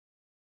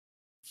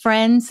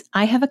Friends,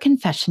 I have a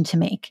confession to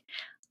make.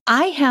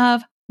 I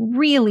have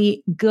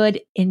really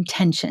good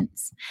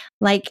intentions.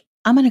 Like,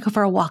 I'm going to go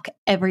for a walk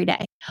every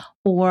day,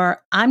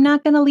 or I'm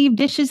not going to leave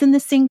dishes in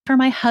the sink for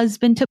my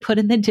husband to put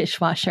in the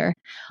dishwasher,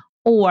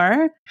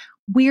 or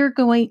we're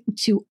going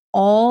to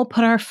all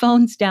put our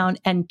phones down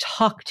and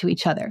talk to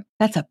each other.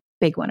 That's a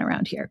big one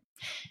around here.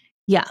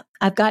 Yeah,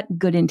 I've got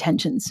good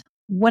intentions.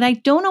 What I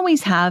don't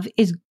always have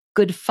is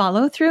good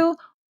follow through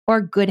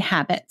or good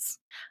habits.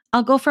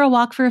 I'll go for a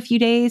walk for a few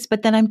days,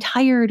 but then I'm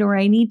tired or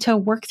I need to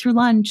work through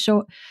lunch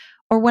or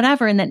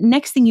whatever. And the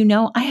next thing you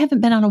know, I haven't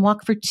been on a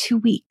walk for 2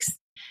 weeks.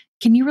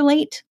 Can you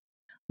relate?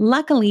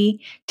 Luckily,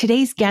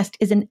 today's guest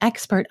is an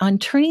expert on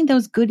turning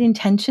those good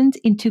intentions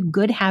into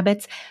good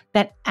habits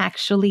that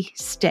actually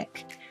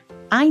stick.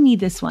 I need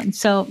this one,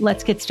 so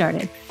let's get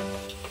started.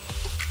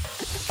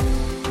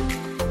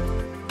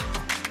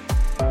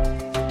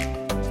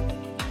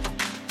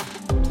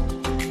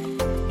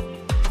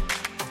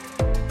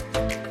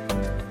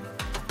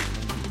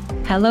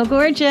 Hello,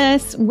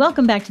 gorgeous.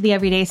 Welcome back to the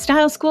Everyday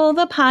Style School,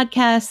 the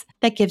podcast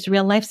that gives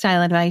real life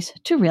style advice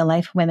to real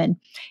life women.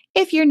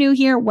 If you're new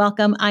here,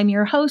 welcome. I'm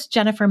your host,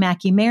 Jennifer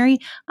Mackey Mary.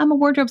 I'm a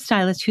wardrobe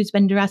stylist who's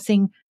been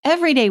dressing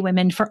everyday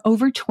women for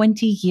over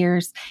 20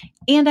 years.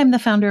 And I'm the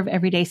founder of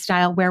Everyday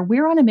Style, where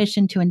we're on a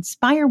mission to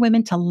inspire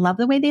women to love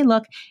the way they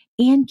look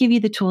and give you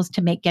the tools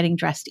to make getting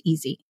dressed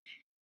easy.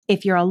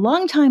 If you're a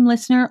longtime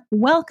listener,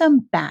 welcome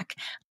back.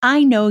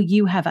 I know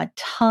you have a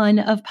ton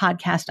of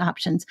podcast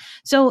options,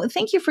 so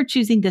thank you for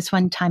choosing this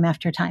one time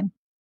after time.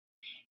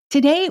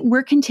 Today,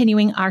 we're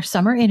continuing our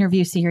summer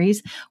interview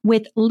series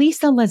with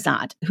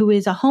Lizotte, who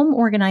is a home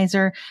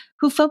organizer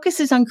who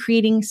focuses on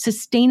creating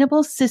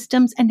sustainable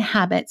systems and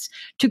habits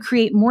to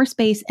create more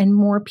space and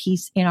more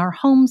peace in our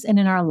homes and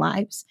in our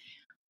lives.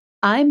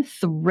 I'm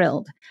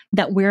thrilled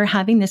that we're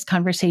having this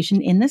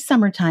conversation in the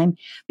summertime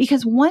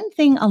because one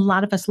thing a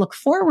lot of us look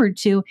forward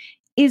to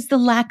is the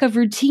lack of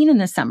routine in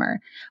the summer.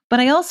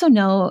 But I also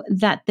know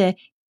that the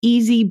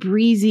easy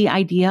breezy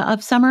idea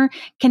of summer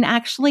can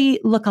actually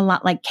look a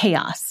lot like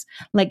chaos,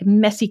 like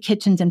messy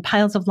kitchens and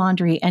piles of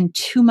laundry and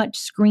too much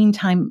screen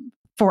time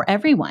for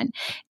everyone.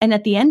 And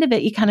at the end of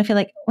it, you kind of feel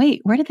like,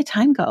 wait, where did the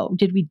time go?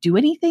 Did we do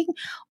anything?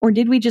 Or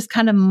did we just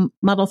kind of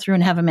muddle through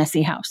and have a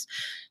messy house?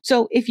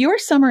 So if your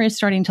summer is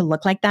starting to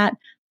look like that,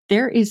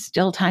 there is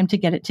still time to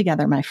get it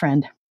together, my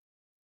friend.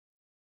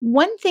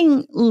 One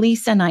thing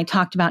Lisa and I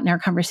talked about in our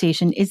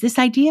conversation is this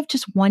idea of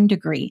just 1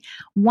 degree,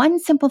 one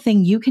simple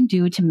thing you can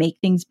do to make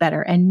things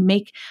better and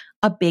make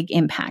a big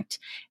impact.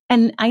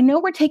 And I know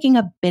we're taking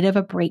a bit of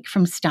a break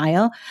from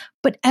style,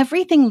 but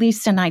everything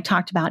Lisa and I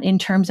talked about in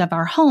terms of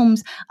our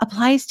homes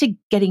applies to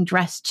getting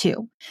dressed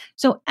too.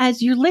 So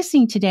as you're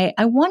listening today,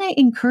 I want to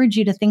encourage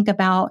you to think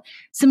about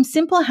some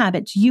simple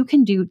habits you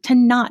can do to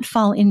not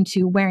fall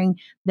into wearing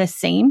the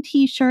same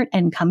t-shirt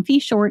and comfy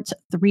shorts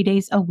 3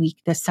 days a week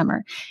this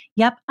summer.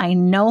 Yep, I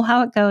know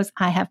how it goes.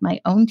 I have my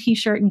own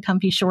t-shirt and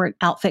comfy short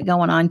outfit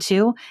going on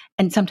too.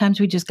 And sometimes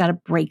we just got to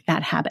break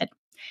that habit.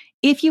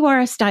 If you are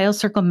a Style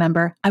Circle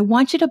member, I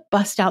want you to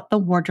bust out the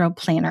wardrobe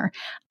planner.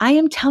 I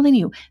am telling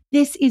you,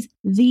 this is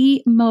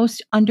the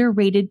most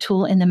underrated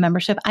tool in the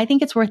membership. I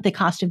think it's worth the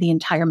cost of the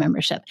entire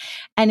membership,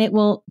 and it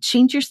will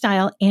change your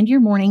style and your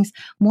mornings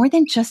more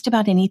than just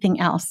about anything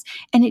else.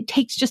 And it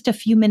takes just a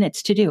few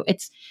minutes to do.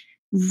 It's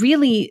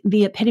really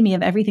the epitome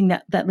of everything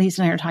that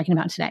Lisa and I are talking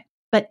about today.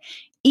 But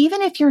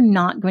even if you're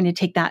not going to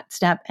take that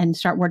step and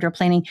start wardrobe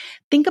planning,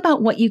 think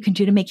about what you can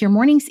do to make your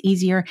mornings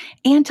easier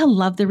and to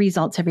love the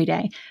results every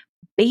day.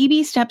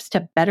 Baby steps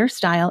to better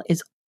style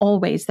is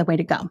always the way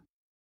to go. All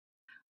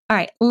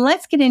right,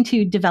 let's get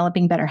into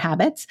developing better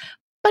habits.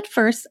 But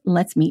first,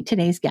 let's meet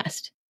today's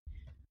guest.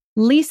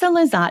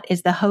 Lizotte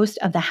is the host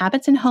of the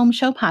Habits and Home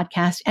Show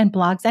podcast and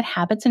blogs at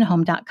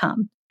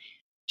habitsandhome.com.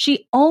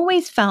 She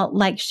always felt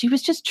like she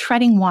was just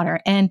treading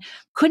water and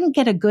couldn't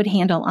get a good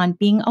handle on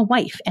being a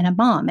wife and a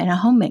mom and a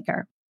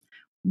homemaker.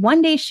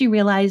 One day she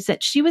realized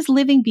that she was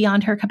living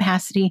beyond her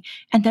capacity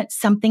and that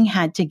something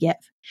had to give.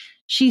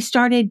 She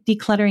started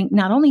decluttering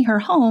not only her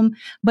home,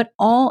 but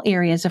all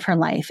areas of her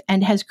life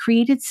and has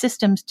created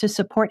systems to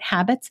support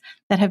habits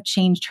that have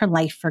changed her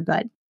life for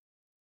good.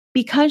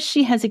 Because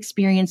she has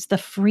experienced the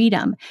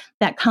freedom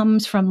that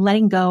comes from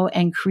letting go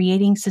and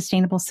creating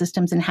sustainable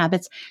systems and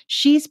habits,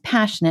 she's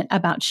passionate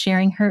about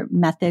sharing her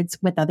methods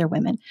with other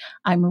women.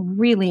 I'm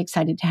really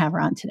excited to have her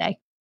on today.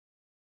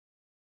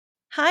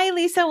 Hi,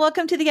 Lisa.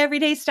 Welcome to the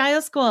Everyday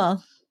Style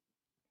School.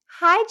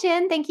 Hi,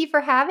 Jen. Thank you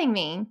for having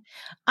me.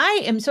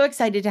 I am so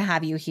excited to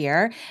have you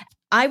here.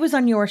 I was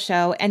on your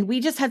show and we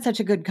just had such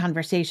a good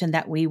conversation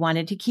that we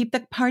wanted to keep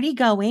the party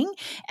going.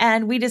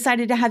 And we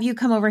decided to have you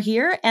come over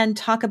here and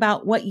talk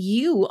about what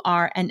you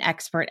are an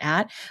expert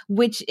at,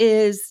 which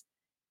is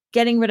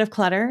getting rid of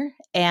clutter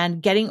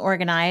and getting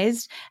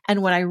organized.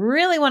 And what I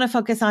really want to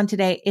focus on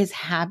today is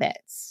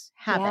habits.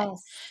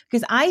 Yes.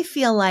 Because I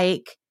feel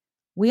like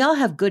we all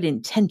have good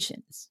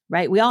intentions,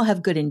 right? We all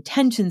have good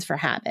intentions for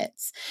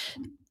habits.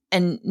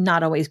 and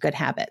not always good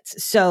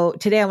habits. So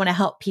today I want to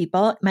help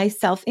people,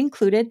 myself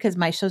included, because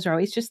my shows are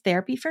always just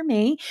therapy for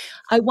me.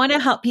 I want to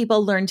help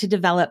people learn to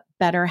develop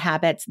better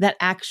habits that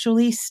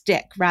actually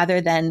stick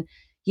rather than,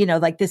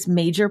 like this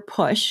major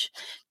push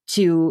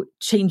to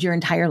change your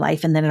entire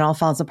life. And then it all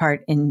falls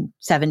apart in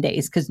 7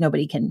 days because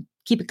nobody can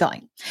keep it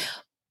going.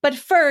 But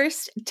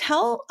first,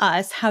 tell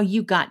us how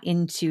you got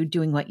into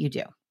doing what you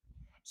do.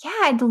 Yeah,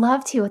 I'd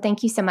love to.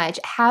 Thank you so much.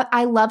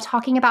 I love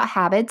talking about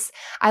habits.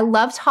 I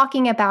love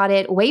talking about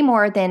it way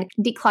more than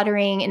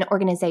decluttering an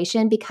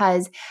organization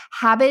because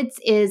habits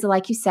is,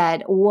 like you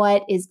said,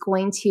 what is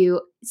going to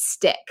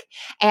stick.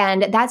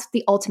 And that's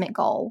the ultimate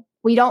goal.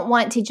 We don't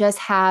want to just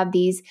have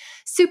these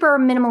super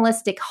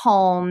minimalistic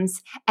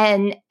homes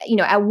and,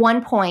 at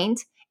one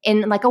point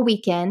in like a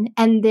weekend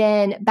and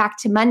then back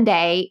to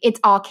Monday, it's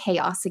all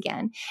chaos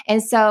again.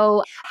 And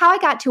so how I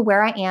got to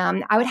where I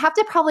am, I would have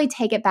to probably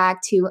take it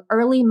back to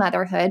early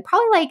motherhood,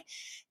 probably like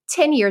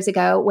 10 years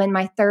ago when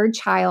my third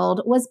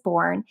child was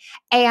born.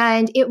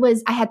 And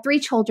I had 3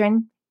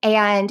 children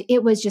and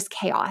it was just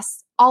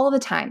chaos all of the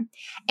time.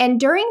 And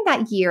during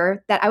that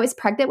year that I was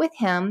pregnant with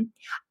him,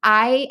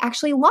 I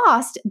actually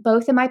lost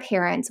both of my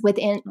parents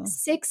within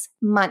 6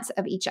 months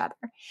of each other.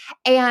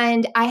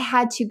 And I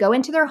had to go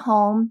into their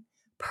home,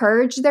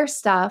 purge their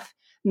stuff,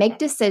 make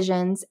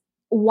decisions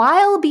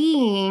while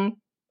being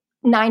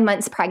 9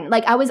 months pregnant.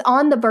 Like I was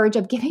on the verge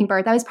of giving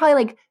birth. I was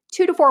probably like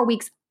 2 to 4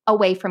 weeks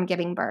away from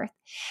giving birth.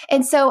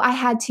 And so I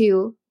had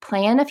to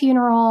plan a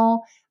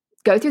funeral,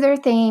 go through their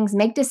things,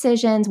 make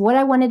decisions, what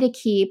I wanted to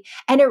keep.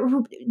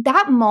 And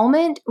that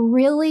moment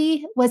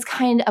really was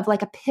kind of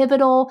like a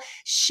pivotal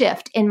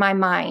shift in my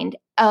mind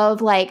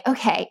of like,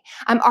 okay,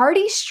 I'm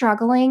already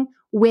struggling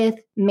with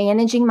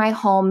managing my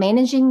home,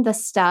 managing the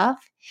stuff,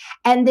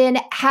 and then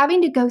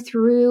having to go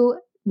through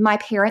my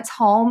parents'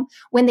 home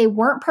when they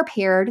weren't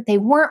prepared, they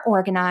weren't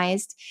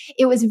organized.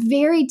 It was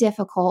very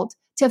difficult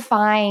to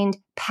find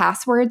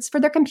passwords for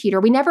their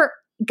computer. We never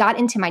got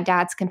into my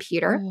dad's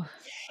computer. Oh.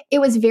 It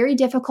was very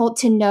difficult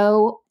to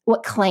know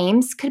what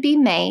claims could be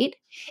made.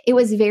 It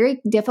was very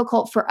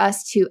difficult for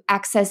us to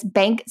access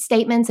bank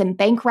statements and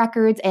bank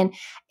records. And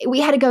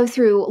we had to go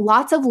through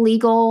lots of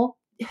legal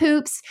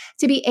hoops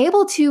to be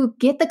able to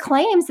get the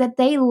claims that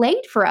they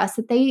laid for us,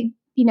 that they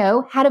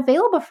had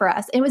available for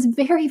us. It was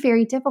very,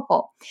 very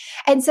difficult.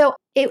 And so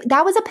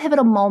that was a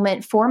pivotal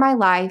moment for my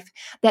life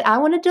that I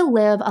wanted to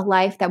live a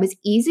life that was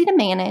easy to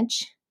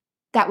manage,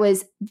 that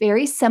was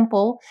very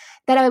simple,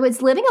 that I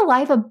was living a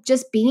life of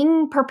just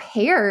being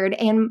prepared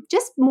and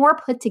just more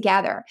put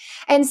together.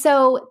 And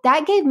so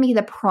that gave me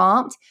the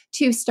prompt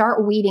to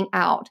start weeding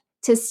out,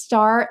 to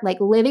start like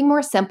living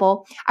more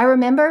simple. I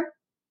remember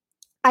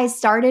I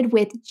started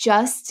with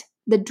just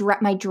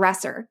my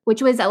dresser,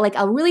 which was like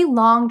a really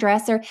long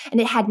dresser, and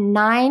it had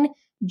 9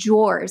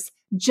 drawers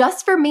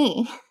just for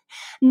me.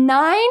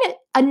 A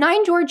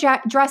 9-drawer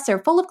dresser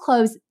full of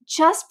clothes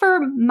just for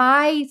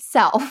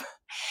myself.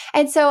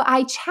 And so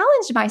I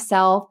challenged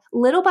myself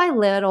little by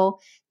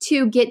little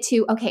to get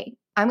to, okay,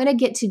 I'm going to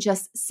get to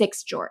just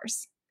 6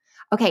 drawers.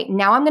 Okay,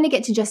 now I'm going to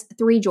get to just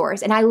 3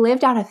 drawers. And I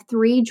lived out of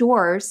 3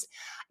 drawers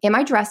in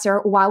my dresser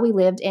while we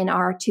lived in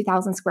our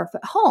 2,000 square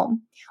foot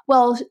home.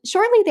 Well,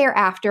 shortly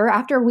thereafter,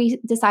 after we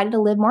decided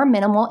to live more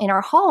minimal in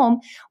our home,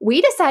 we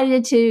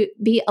decided to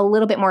be a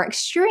little bit more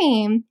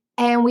extreme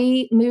and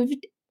we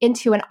moved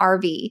into an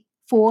RV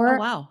for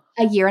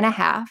a year and a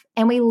half.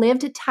 And we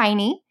lived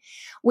tiny.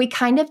 We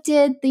kind of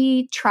did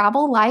the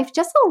travel life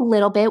just a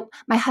little bit.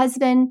 My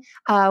husband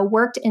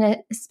worked in a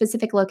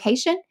specific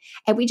location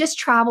and we just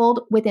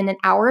traveled within an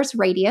hour's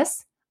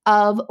radius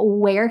of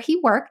where he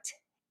worked.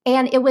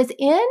 And it was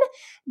in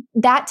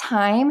that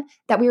time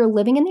that we were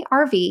living in the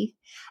RV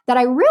that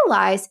I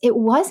realized it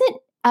wasn't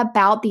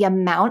about the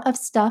amount of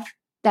stuff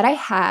that I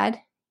had.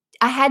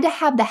 I had to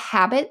have the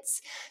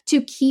habits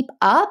to keep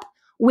up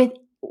with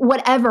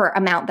whatever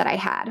amount that I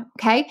had.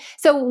 Okay.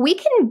 So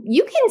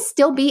you can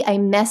still be a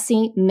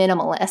messy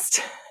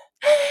minimalist.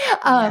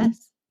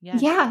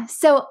 Yes. Yeah.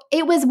 So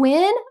it was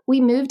when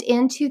we moved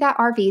into that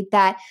RV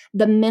that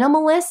the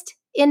minimalist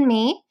in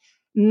me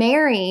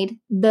married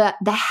the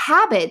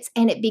habits,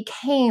 and it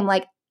became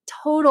like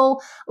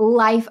total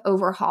life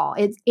overhaul.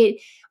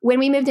 When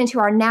we moved into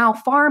our now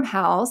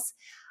farmhouse,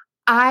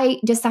 I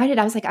decided,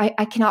 I was like,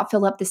 I cannot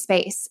fill up the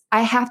space.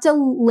 I have to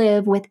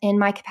live within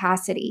my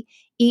capacity,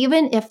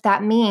 even if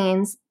that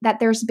means that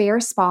there's bare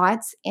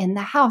spots in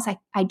the house.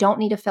 I don't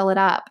need to fill it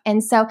up.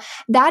 And so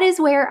that is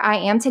where I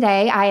am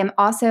today. I am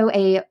also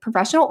a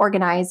professional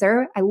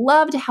organizer. I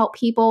love to help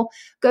people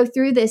go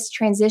through this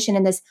transition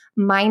and this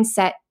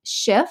mindset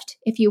shift,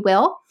 if you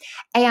will.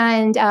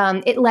 And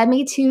it led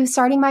me to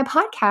starting my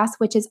podcast,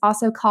 which is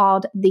also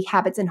called the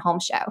Habits and Home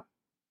Show.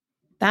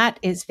 That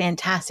is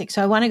fantastic.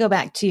 So I want to go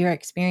back to your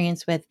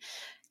experience with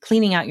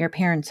cleaning out your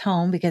parents'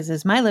 home, because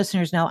as my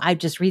listeners know, I've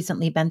just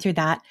recently been through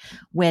that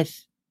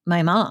with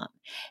my mom.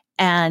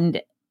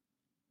 And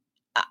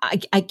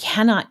I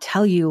cannot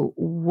tell you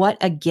what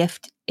a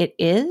gift it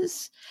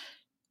is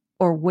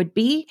or would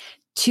be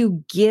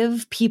to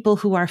give people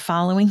who are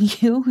following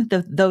you,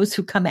 those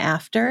who come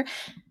after,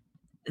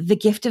 the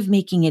gift of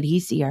making it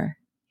easier,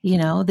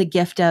 the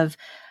gift of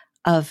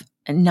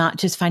not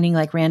just finding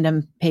like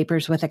random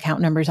papers with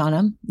account numbers on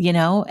them,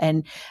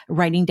 and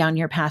writing down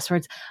your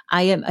passwords.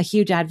 I am a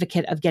huge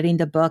advocate of getting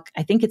the book.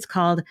 I think it's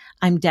called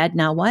I'm Dead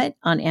Now What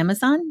on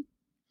Amazon.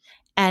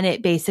 And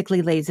it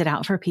basically lays it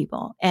out for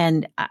people.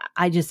 And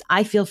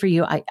I feel for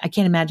you. I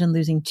can't imagine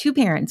losing two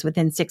parents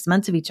within 6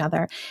 months of each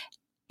other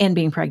and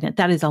being pregnant.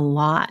 That is a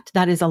lot.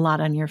 That is a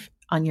lot on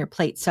your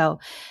plate. So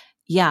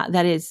yeah,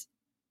 that is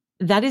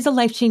a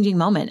life-changing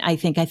moment. I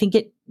think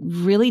it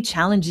really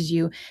challenges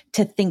you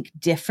to think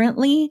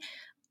differently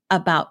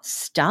about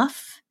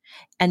stuff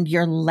and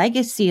your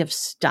legacy of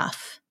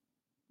stuff,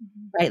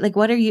 right? Like,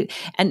 what are you,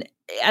 and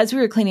as we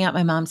were cleaning out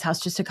my mom's house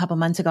just a couple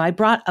months ago, I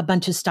brought a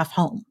bunch of stuff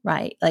home,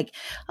 right? Like,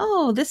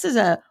 oh, this is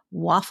a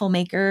waffle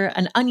maker,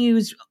 an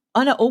unused,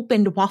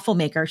 unopened waffle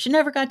maker. She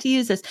never got to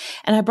use this.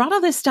 And I brought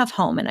all this stuff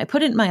home and I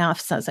put it in my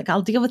office. I was like,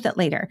 I'll deal with it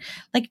later.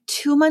 Like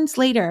 2 months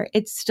later,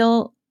 it's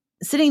still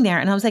sitting there.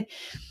 And I was like,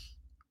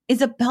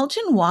 is a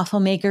Belgian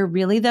waffle maker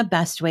really the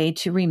best way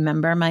to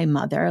remember my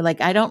mother? Like,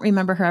 I don't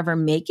remember her ever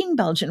making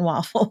Belgian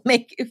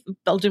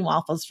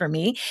waffles for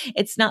me.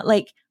 It's not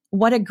like,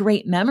 what a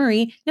great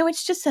memory. No,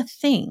 it's just a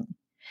thing.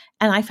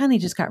 And I finally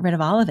just got rid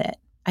of all of it.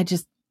 I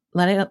just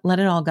let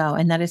it all go.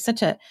 And that is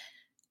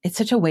it's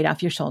such a weight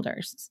off your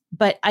shoulders.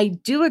 But I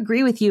do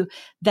agree with you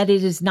that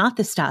it is not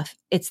the stuff,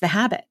 it's the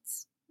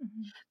habits.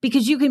 Mm-hmm.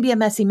 Because you can be a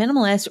messy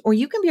minimalist or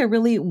you can be a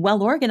really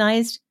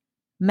well-organized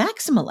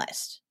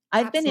maximalist.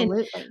 I've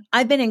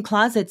been in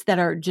closets that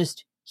are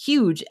just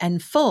huge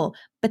and full,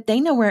 but they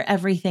know where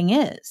everything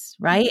is,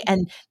 right? Mm-hmm.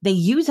 And they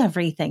use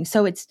everything.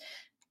 So it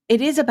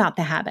is about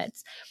the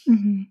habits.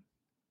 Mm-hmm.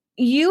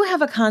 You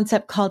have a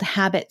concept called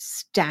habit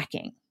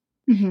stacking.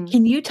 Mm-hmm.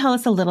 Can you tell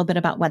us a little bit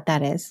about what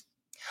that is?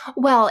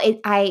 Well,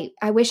 I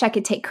wish I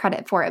could take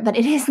credit for it, but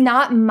it is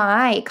not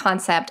my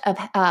concept of,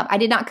 I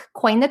did not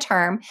coin the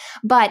term,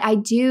 but I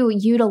do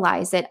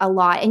utilize it a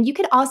lot. And you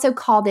could also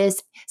call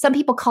this, some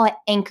people call it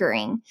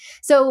anchoring.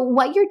 So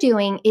what you're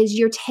doing is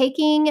you're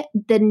taking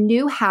the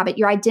new habit,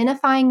 you're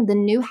identifying the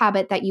new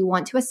habit that you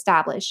want to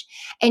establish,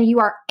 and you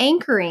are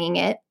anchoring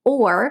it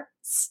or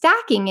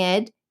stacking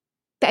it,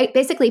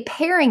 basically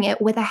pairing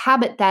it with a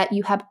habit that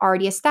you have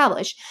already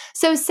established.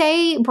 So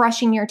say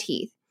brushing your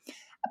teeth.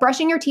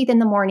 Brushing your teeth in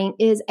the morning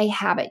is a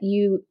habit.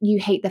 You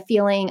hate the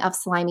feeling of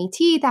slimy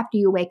teeth after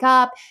you wake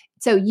up.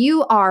 So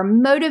you are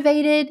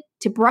motivated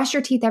to brush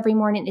your teeth every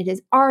morning. It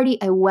is already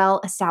a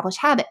well-established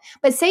habit.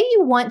 But say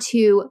you want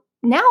to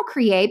now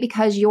create,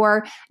 because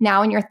you're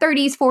now in your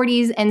 30s,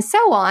 40s, and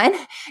so on,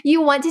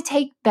 you want to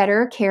take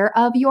better care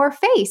of your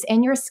face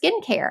and your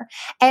skincare.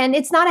 And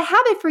it's not a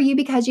habit for you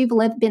because you've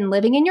been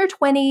living in your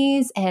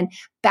 20s and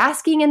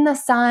basking in the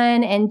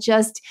sun and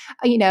just,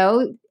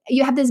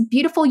 you have this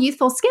beautiful,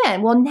 youthful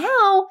skin. Well,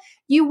 now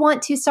you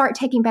want to start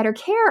taking better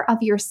care of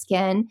your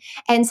skin.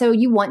 And so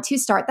you want to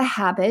start the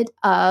habit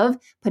of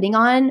putting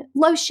on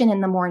lotion in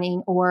the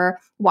morning or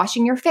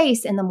washing your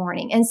face in the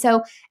morning. And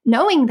so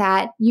knowing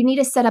that, you need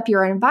to set up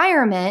your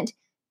environment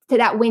so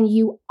that when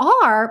you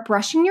are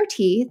brushing your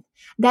teeth,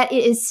 that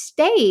it is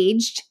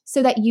staged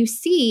so that you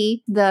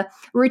see the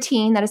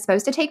routine that is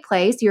supposed to take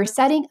place. You're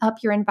setting up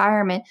your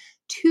environment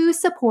to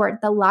support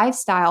the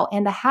lifestyle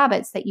and the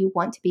habits that you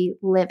want to be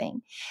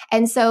living.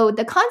 And so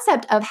the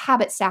concept of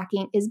habit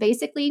stacking is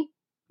basically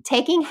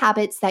taking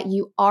habits that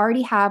you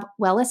already have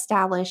well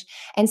established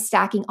and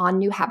stacking on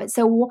new habits.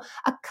 So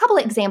a couple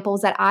of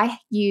examples that I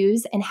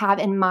use and have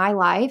in my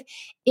life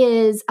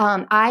is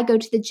I go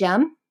to the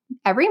gym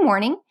every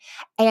morning.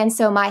 And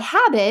so my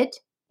habit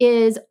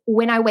is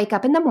when I wake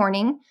up in the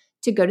morning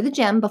to go to the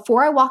gym,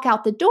 before I walk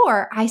out the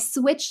door, I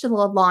switch to the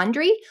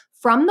laundry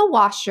from the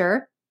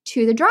washer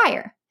to the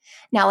dryer.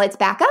 Now let's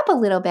back up a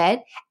little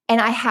bit.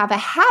 And I have a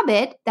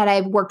habit that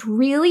I've worked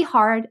really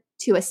hard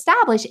to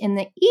establish in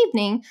the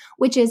evening,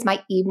 which is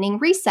my evening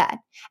reset.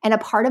 And a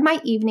part of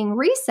my evening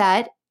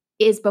reset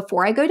is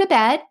before I go to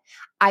bed,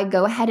 I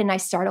go ahead and I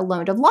start a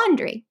load of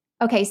laundry.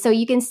 Okay, so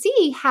you can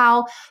see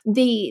how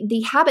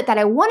the habit that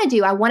I want to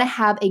do, I want to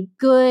have a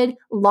good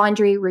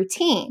laundry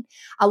routine.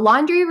 A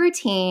laundry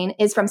routine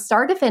is from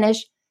start to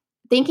finish,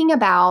 thinking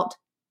about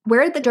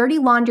where the dirty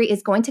laundry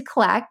is going to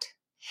collect,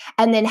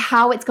 and then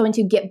how it's going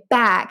to get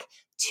back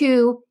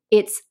to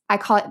I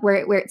call it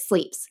where it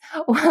sleeps,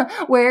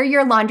 where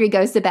your laundry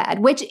goes to bed,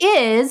 which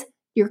is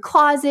your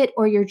closet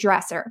or your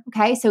dresser.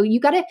 Okay, so you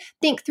got to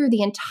think through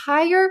the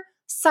entire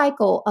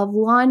cycle of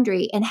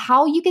laundry and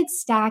how you can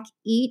stack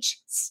each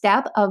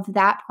step of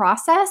that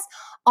process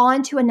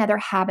onto another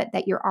habit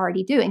that you're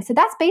already doing. So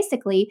that's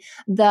basically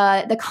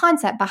the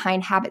concept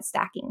behind habit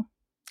stacking.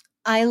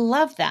 I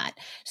love that.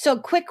 So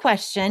quick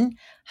question.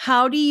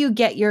 How do you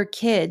get your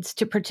kids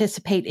to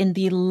participate in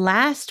the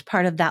last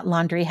part of that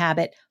laundry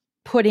habit,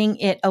 putting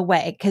it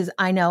away? Because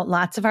I know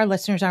lots of our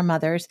listeners are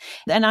mothers,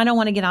 and I don't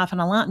want to get off on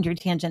a laundry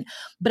tangent,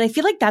 but I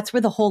feel like that's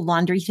where the whole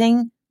laundry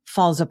thing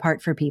falls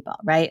apart for people,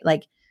 right?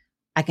 Like,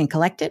 I can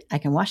collect it, I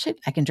can wash it,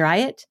 I can dry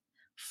it.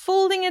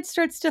 Folding it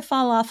starts to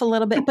fall off a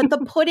little bit, but the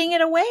putting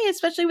it away,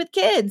 especially with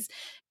kids,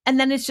 and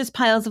then it's just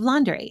piles of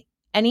laundry.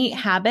 any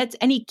habits,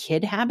 any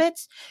kid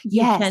habits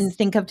you can Yes.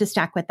 think of to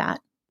stack with that?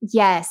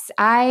 Yes.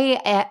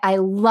 I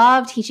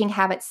love teaching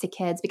habits to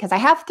kids because I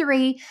have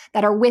 3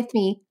 that are with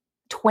me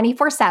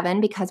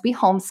 24/7 because we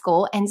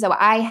homeschool. And so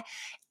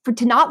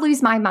to not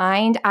lose my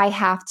mind, I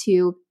have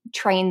to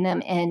train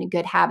them in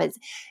good habits.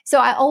 So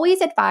I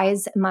always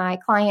advise my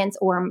clients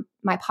or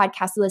my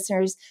podcast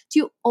listeners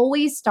to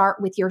always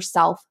start with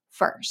yourself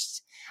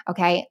first.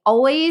 Okay.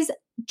 Always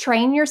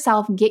train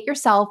yourself, get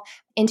yourself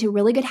into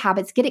really good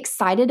habits, get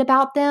excited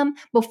about them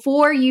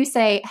before you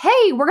say,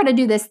 hey, we're going to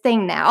do this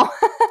thing now.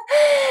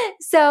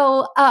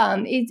 So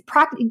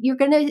you're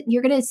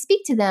gonna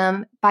speak to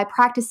them by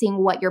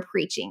practicing what you're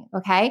preaching.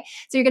 Okay,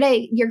 so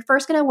you're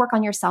first gonna work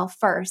on yourself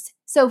first.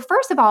 So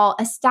first of all,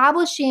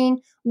 establishing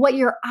what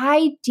your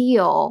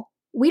ideal.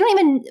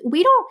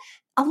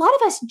 A lot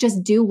of us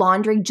just do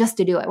laundry just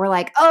to do it. We're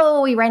like,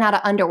 oh, we ran out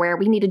of underwear.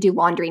 We need to do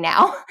laundry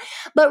now.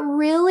 But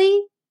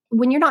really,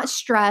 when you're not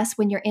stressed,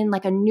 when you're in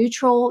like a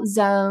neutral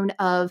zone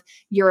of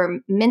your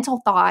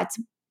mental thoughts,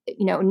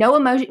 no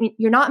emotion,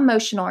 you're not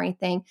emotional or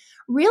anything,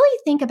 really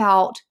think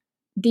about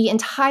the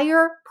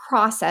entire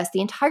process,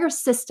 the entire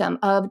system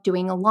of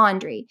doing a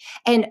laundry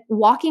and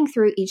walking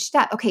through each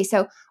step. Okay,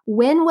 so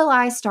when will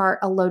I start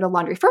a load of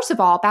laundry? First of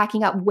all,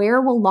 backing up,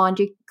 where will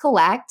laundry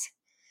collect?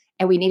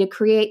 And we need to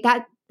create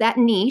that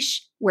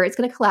niche where it's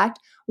going to collect.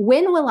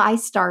 When will I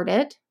start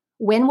it?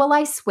 When will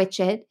I switch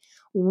it?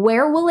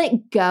 Where will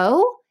it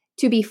go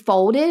to be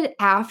folded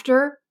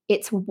after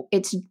it's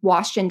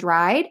washed and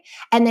dried?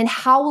 And then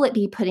how will it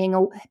be put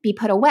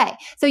away?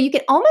 So you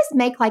can almost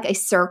make like a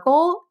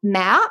circle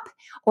map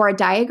or a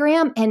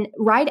diagram and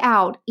write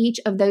out each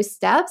of those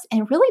steps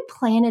and really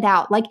plan it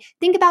out. Like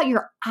think about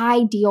your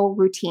ideal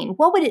routine.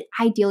 What would it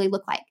ideally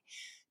look like?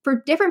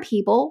 For different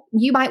people,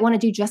 you might want to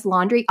do just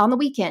laundry on the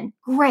weekend.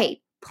 Great.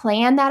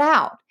 Plan that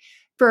out.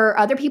 For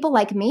other people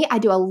like me, I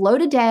do a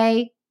load a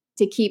day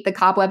to keep the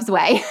cobwebs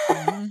away.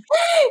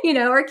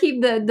 Or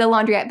keep the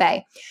laundry at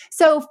bay.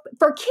 So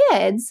for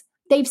kids,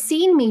 they've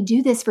seen me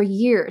do this for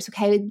years.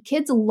 Okay.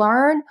 Kids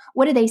learn,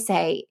 what do they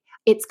say?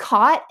 It's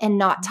caught and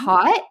not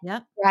taught.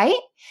 Yep. Right.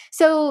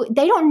 So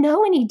they don't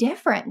know any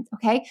different.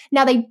 Okay.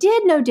 Now they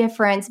did know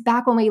difference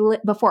back when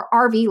before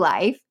RV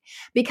life,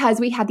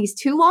 because we had these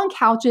 2 long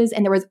couches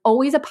and there was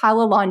always a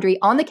pile of laundry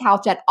on the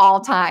couch at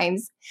all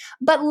times.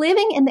 But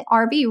living in the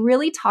RV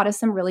really taught us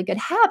some really good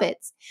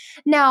habits.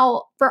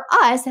 Now, for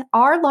us,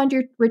 our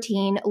laundry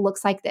routine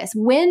looks like this.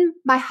 When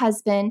my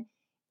husband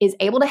is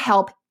able to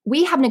help,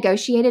 we have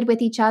negotiated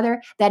with each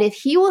other that if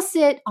he will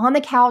sit on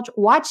the couch,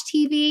 watch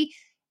TV,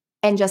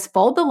 and just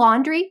fold the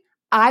laundry,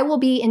 I will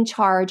be in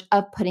charge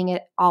of putting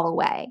it all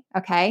away.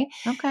 Okay.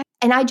 Okay.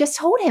 And I just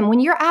told him, when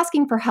you're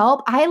asking for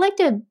help, I like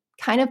to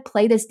kind of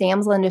play this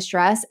damsel in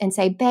distress and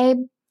say, babe,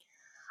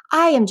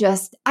 I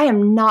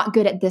am not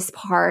good at this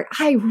part.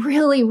 I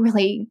really,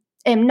 really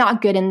am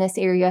not good in this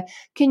area.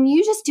 Can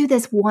you just do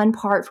this one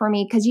part for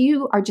me? Because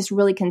you are just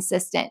really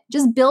consistent.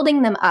 Just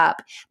building them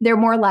up, they're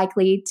more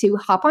likely to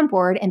hop on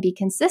board and be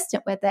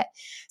consistent with it.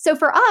 So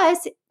for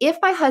us, if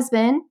my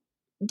husband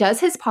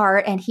does his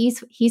part and he's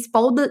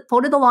folded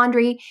the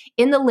laundry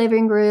in the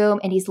living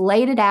room and he's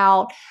laid it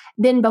out,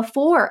 then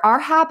before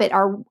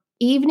our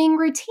evening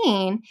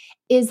routine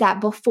is that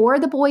before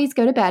the boys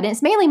go to bed, and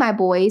it's mainly my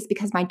boys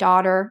because my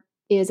daughter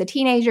is a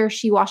teenager,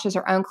 she washes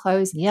her own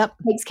clothes,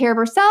 takes care of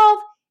herself,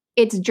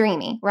 it's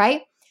dreamy,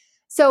 right?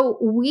 So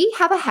we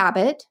have a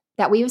habit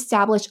that we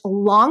established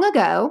long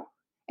ago,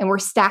 and we're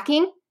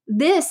stacking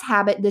this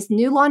habit, this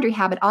new laundry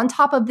habit, on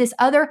top of this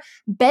other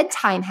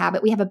bedtime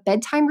habit. We have a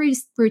bedtime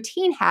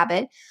routine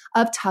habit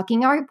of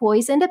tucking our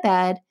boys into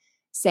bed,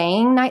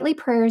 saying nightly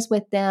prayers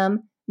with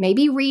them,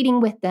 maybe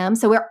reading with them.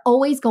 So we're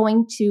always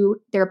going to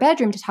their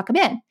bedroom to tuck them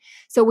in.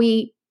 So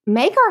we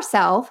make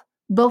ourselves,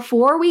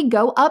 before we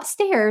go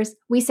upstairs,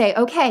 we say,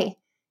 okay,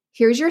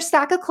 here's your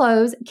stack of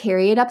clothes,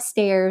 carry it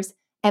upstairs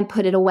and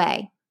put it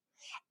away.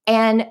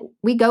 And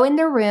we go in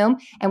their room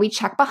and we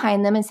check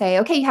behind them and say,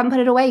 okay, you haven't put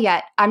it away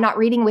yet. I'm not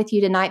reading with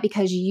you tonight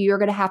because you're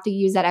going to have to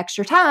use that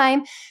extra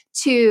time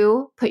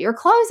to put your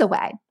clothes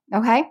away.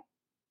 Okay.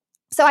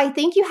 So I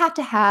think you have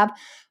to have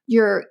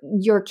your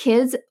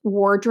kids'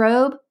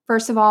 wardrobe,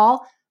 first of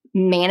all,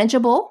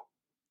 manageable.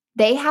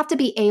 They have to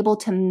be able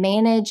to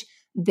manage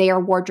their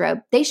wardrobe.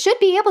 They should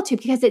be able to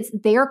because it's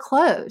their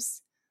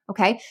clothes.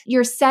 Okay.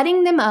 You're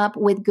setting them up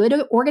with good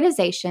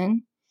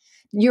organization.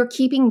 You're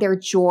keeping their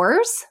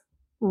drawers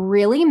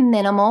really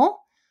minimal,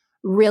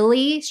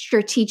 really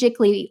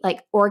strategically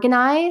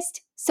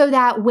organized so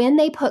that when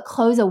they put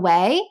clothes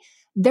away,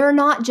 they're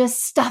not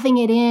just stuffing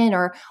it in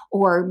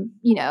or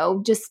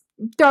just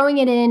throwing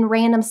it in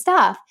random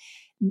stuff.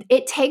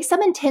 It takes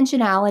some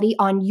intentionality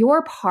on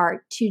your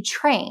part to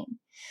train.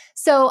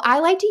 So I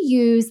like to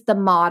use the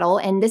model,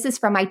 and this is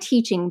from my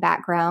teaching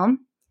background.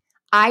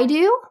 I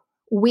do,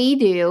 we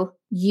do,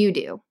 you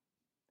do.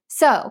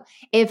 So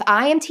if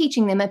I am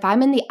teaching them, if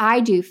I'm in the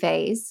I do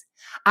phase,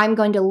 I'm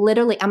going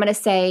to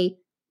say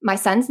my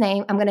son's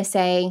name. I'm going to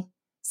say,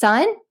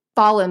 son,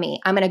 follow me.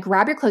 I'm going to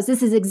grab your clothes.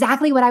 This is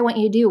exactly what I want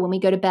you to do when we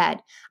go to bed.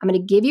 I'm going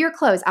to give you your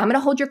clothes. I'm going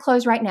to hold your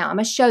clothes right now. I'm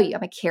going to show you.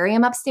 I'm going to carry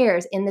them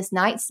upstairs in this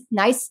nice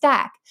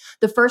stack.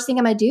 The first thing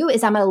I'm going to do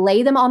is I'm going to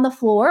lay them on the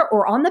floor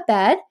or on the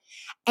bed,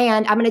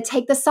 and I'm going to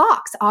take the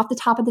socks off the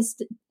top of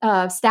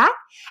the stack,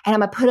 and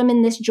I'm going to put them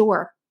in this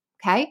drawer.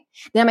 Okay.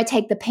 Then I'm going to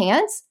take the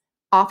pants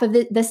off of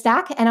the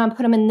stack, and I'm going to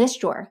put them in this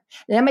drawer.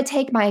 Then I'm going to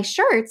take my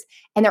shirts,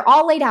 and they're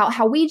all laid out.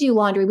 How we do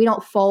laundry, we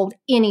don't fold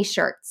any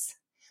shirts.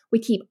 We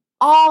keep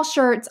all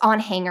shirts on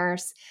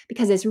hangers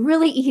because it's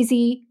really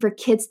easy for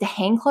kids to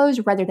hang clothes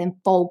rather than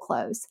fold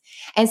clothes.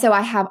 And so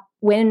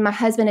when my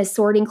husband is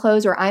sorting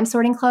clothes or I'm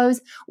sorting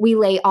clothes, we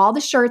lay all the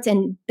shirts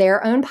in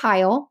their own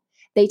pile.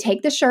 They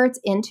take the shirts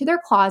into their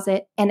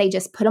closet and they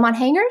just put them on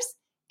hangers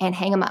and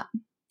hang them up.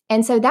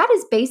 And so that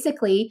is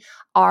basically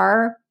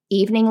our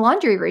evening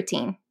laundry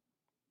routine.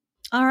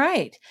 All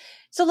right.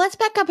 So let's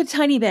back up a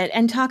tiny bit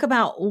and talk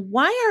about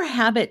why are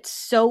habits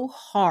so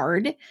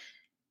hard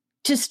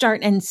to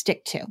start and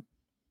stick to?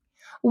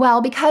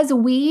 Well, because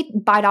we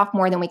bite off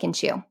more than we can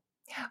chew.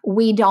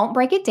 We don't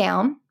break it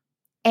down,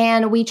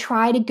 and we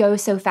try to go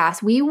so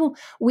fast.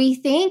 We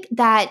think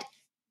that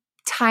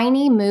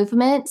tiny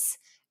movements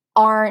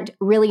aren't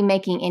really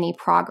making any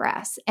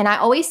progress. And I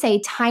always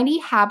say tiny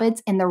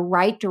habits in the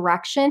right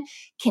direction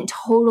can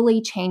totally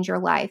change your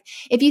life.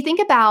 If you think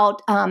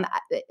about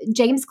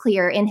James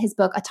Clear in his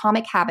book,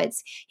 Atomic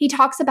Habits, he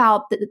talks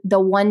about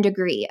the 1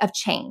 degree of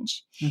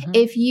change. Mm-hmm.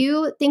 If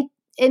you think,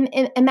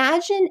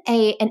 imagine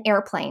an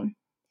airplane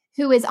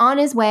who is on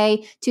his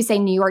way to, say,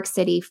 New York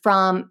City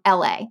from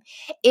LA.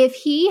 If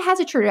he has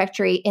a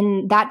trajectory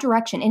in that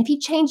direction, and if he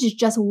changes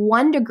just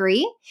 1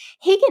 degree,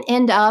 he can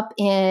end up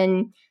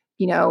in,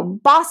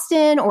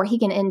 Boston, or he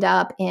can end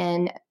up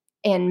in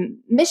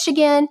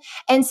Michigan.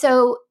 And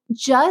so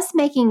just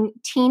making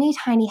teeny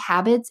tiny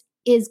habits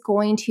is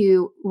going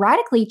to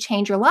radically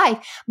change your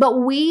life. But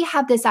we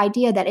have this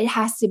idea that it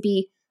has to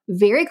be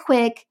very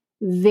quick,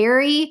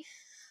 very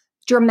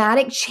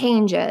dramatic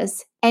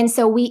changes. And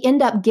so we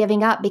end up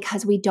giving up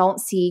because we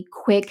don't see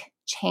quick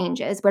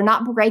changes. We're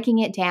not breaking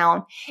it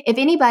down. If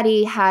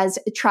anybody has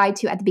tried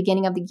to, at the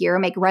beginning of the year,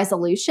 make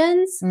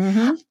resolutions,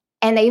 mm-hmm.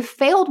 and they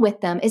failed with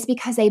them, is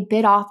because they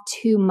bit off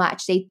too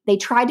much. They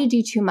tried to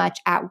do too much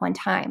at one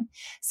time.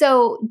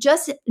 So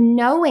just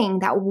knowing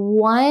that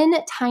one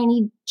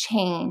tiny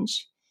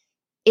change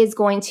is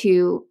going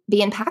to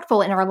be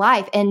impactful in our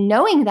life, and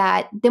knowing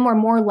that, then we're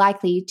more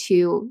likely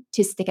to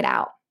stick it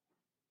out.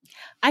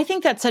 I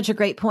think that's such a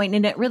great point.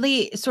 And it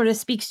really sort of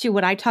speaks to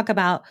what I talk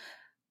about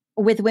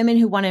with women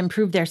who want to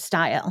improve their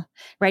style,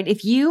 right?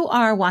 If you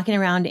are walking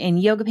around in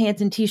yoga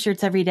pants and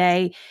t-shirts every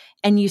day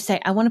and you say,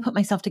 I want to put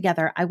myself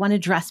together, I want to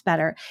dress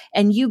better,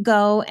 and you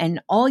go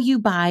and all you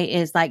buy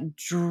is like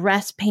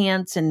dress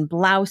pants and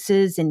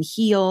blouses and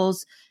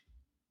heels,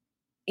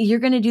 you're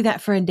going to do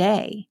that for a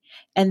day.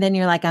 And then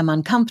you're like, I'm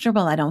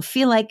uncomfortable. I don't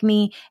feel like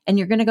me. And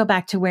you're going to go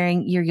back to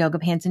wearing your yoga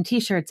pants and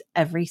t-shirts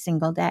every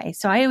single day.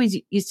 So I always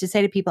used to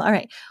say to people, all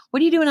right,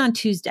 what are you doing on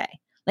Tuesday?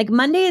 Like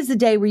Monday is the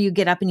day where you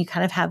get up and you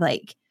kind of have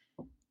like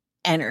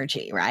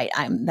energy, right?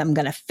 I'm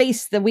going to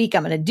face the week.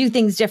 I'm going to do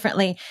things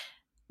differently.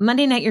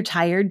 Monday night, you're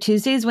tired.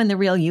 Tuesday is when the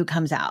real you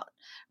comes out,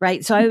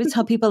 right? So I always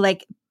tell people,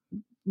 like,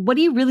 what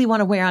do you really want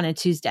to wear on a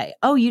Tuesday?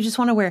 Oh, you just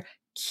want to wear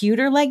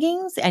cuter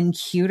leggings and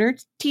cuter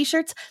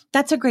t-shirts?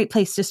 That's a great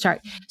place to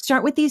start.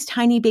 Start with these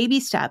tiny baby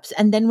steps.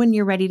 And then when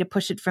you're ready to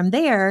push it from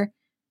there,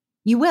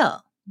 you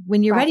will.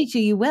 When you're ready to,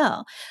 you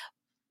will.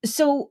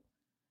 So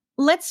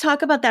let's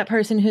talk about that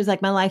person who's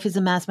like, my life is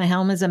a mess. My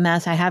home is a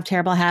mess. I have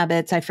terrible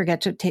habits. I forget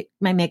to take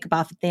my makeup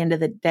off at the end of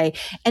the day.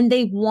 And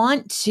they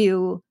want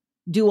to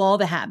do all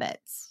the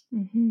habits,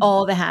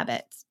 all the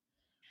habits.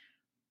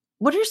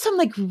 What are some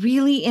like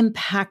really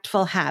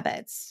impactful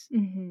habits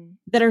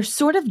that are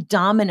sort of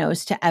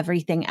dominoes to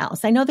everything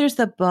else? I know there's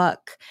the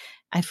book.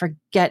 I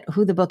forget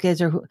who the book is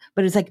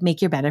but it's like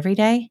Make Your Bed Every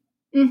Day.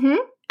 Mm-hmm.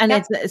 And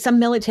it's some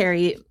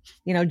military,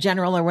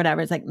 general or whatever.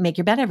 It's like make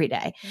your bed every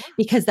day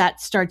because that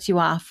starts you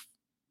off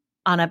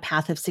on a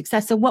path of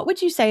success. So what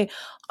would you say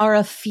are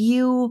a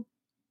few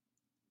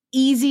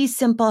easy,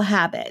 simple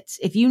habits?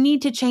 If you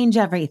need to change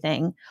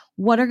everything,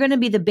 what are going to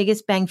be the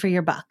biggest bang for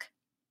your buck?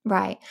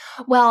 Right.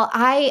 Well,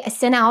 I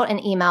sent out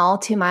an email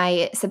to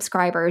my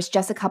subscribers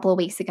just a couple of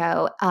weeks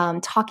ago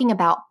talking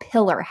about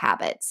pillar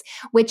habits,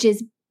 which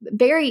is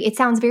it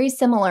sounds very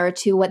similar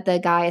to what the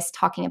guy is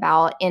talking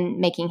about in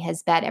making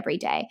his bed every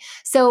day.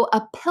 So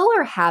a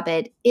pillar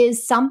habit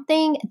is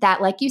something that,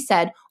 like you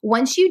said,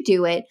 once you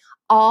do it,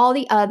 all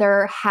the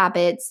other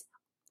habits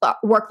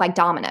work like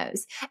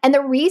dominoes. And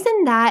the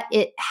reason that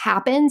it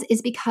happens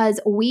is because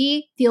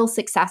we feel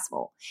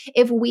successful.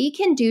 If we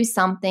can do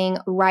something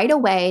right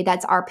away,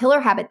 that's our pillar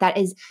habit, that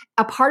is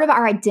a part of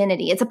our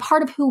identity. It's a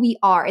part of who we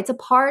are. It's a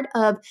part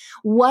of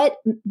what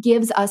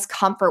gives us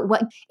comfort.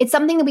 It's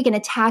something that we can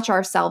attach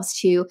ourselves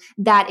to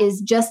that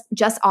is just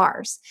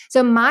ours.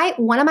 So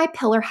one of my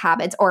pillar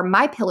habits, or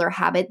my pillar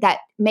habit that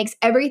makes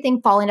everything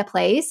fall into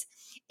place,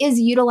 is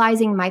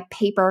utilizing my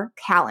paper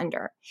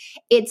calendar.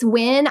 It's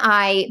when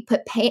I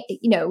put,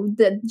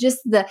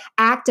 the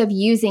act of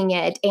using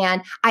it,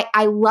 and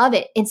I love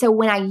it. And so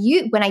when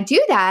I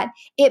do that,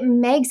 it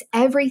makes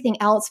everything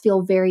else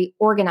feel very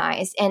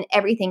organized and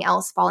everything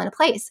else fall into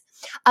place.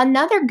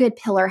 Another good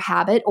pillar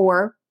habit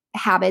or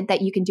habit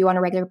that you can do on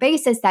a regular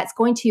basis that's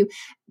going to,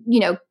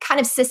 kind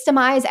of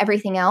systemize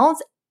everything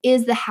else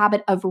is the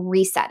habit of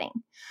resetting.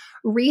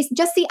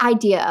 Just the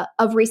idea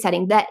of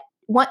resetting that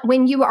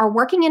when you are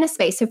working in a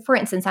space. So for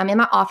instance, I'm in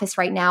my office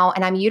right now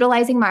and I'm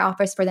utilizing my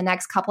office for the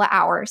next couple of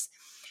hours.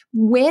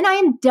 When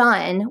I'm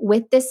done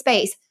with this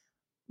space,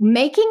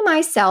 making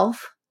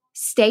myself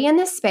stay in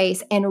this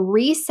space and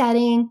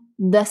resetting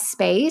the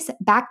space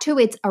back to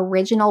its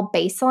original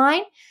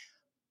baseline,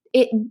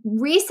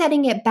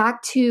 resetting it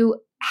back to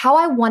how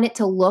I want it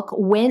to look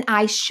when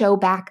I show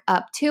back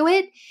up to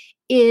it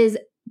is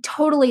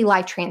totally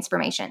life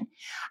transformation.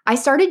 I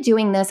started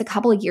doing this a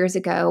couple of years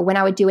ago when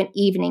I would do an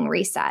evening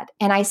reset.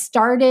 And I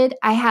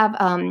have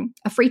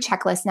a free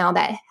checklist now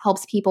that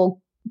helps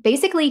people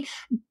basically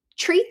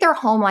treat their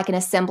home like an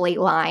assembly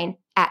line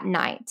at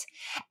night.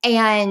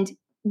 And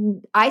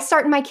I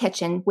start in my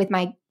kitchen with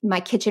my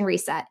kitchen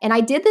reset. And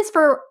I did this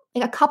for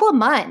a couple of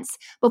months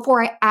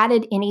before I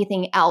added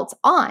anything else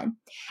on.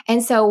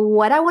 And so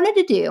what I wanted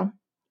to do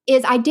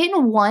is I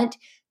didn't want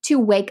to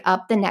wake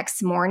up the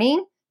next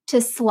morning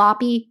to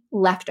sloppy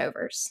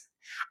leftovers.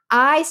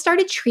 I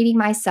started treating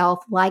myself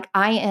like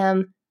I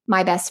am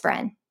my best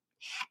friend.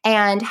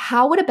 And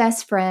how would a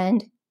best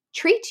friend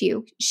treat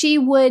you? She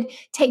would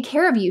take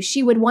care of you.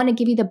 She would want to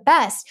give you the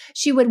best.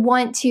 She would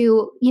want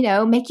to,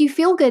 make you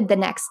feel good the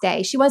next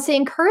day. She wants to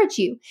encourage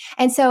you.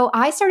 And so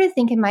I started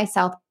thinking to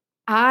myself,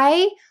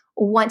 I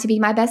want to be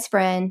my best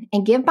friend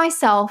and give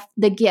myself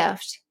the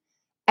gift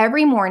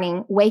every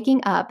morning,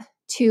 waking up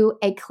to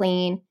a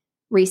clean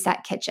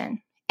reset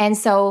kitchen. And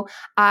so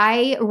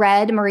I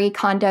read Marie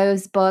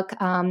Kondo's book,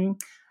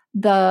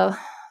 The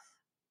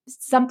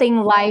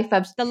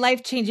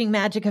Life-Changing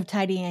Magic of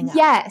Tidying Up.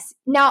 Yes.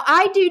 Now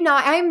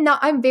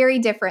I'm very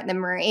different than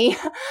Marie,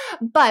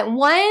 but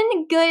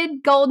one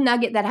good gold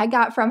nugget that I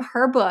got from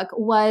her book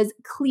was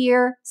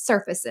clear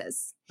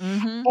surfaces.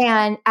 Mm-hmm.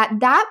 And at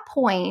that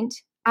point,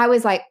 I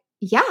was like,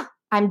 yeah,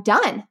 I'm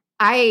done.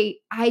 I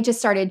just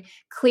started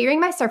clearing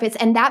my surface,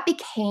 and that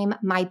became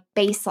my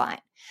baseline.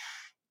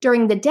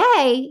 During the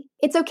day,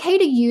 it's okay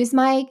to use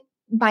my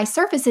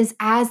surfaces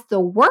as the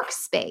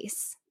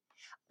workspace.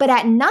 But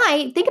at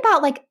night, think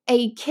about like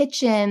a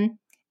kitchen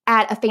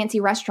at a fancy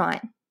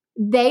restaurant.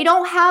 They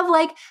don't have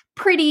like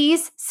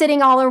pretties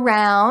sitting all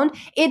around.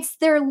 It's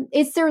their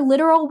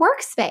literal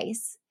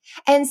workspace.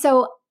 And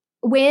so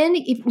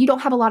if you don't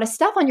have a lot of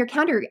stuff on your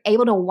counter, you're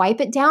able to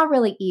wipe it down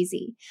really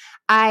easy.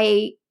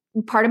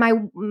 Part of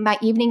my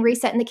evening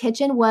reset in the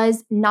kitchen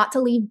was not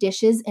to leave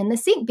dishes in the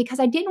sink because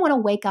I didn't want to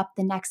wake up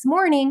the next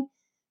morning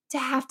to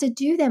have to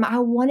do them. I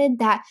wanted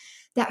that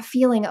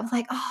feeling of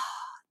like, oh,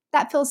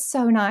 that feels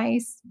so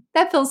nice.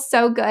 That feels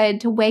so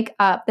good to wake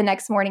up the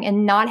next morning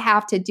and not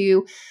have to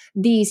do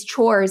these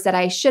chores that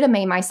I should have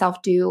made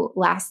myself do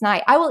last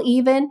night. I will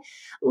even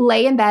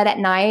lay in bed at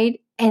night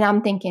and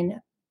I'm thinking,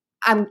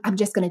 I'm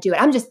just going to do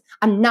it.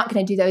 I'm not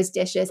going to do those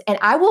dishes. And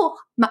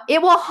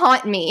it will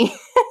haunt me.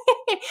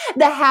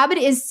 The habit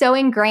is so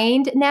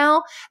ingrained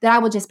now that I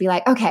will just be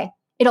like, okay,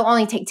 it'll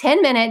only take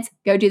 10 minutes,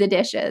 go do the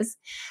dishes.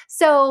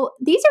 So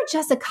these are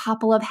just a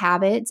couple of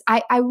habits.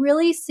 I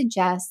really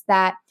suggest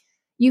that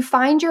you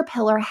find your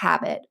pillar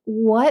habit.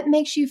 What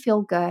makes you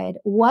feel good?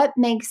 What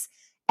makes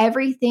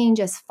everything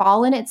just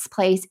fall in its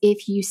place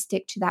if you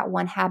stick to that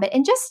one habit?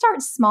 And just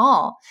start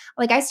small.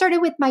 Like I started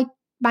with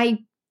my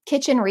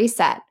kitchen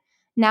reset.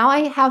 Now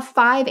I have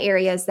 5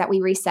 areas that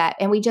we reset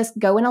and we just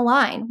go in a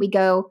line. We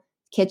go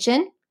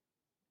kitchen,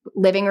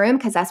 living room,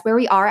 because that's where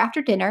we are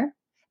after dinner.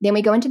 Then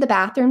we go into the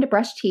bathroom to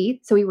brush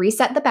teeth. So we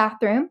reset the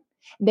bathroom.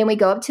 Then we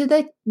go up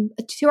to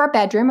our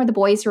bedroom or the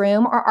boys'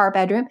 room or our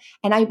bedroom.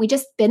 And we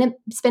just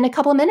spend a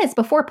couple of minutes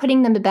before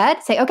putting them to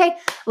bed. Say, okay,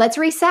 let's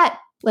reset.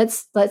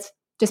 Let's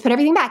just put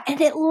everything back.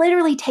 And it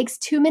literally takes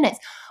 2 minutes.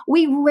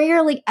 We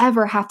rarely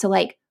ever have to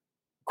like,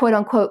 quote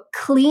unquote,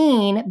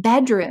 clean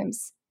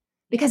bedrooms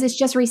because it's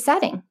just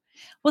resetting.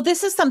 Well,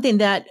 this is something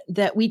that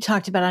we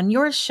talked about on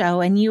your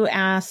show, and you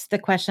asked the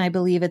question, I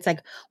believe it's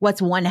like,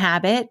 what's one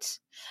habit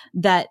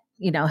that,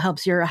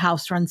 helps your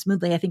house run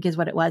smoothly, I think is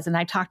what it was. And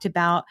I talked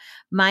about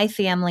my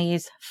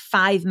family's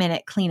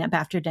 5-minute cleanup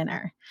after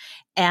dinner.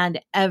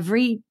 And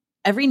every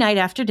night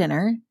after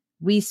dinner,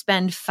 we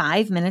spend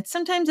 5 minutes,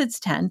 sometimes it's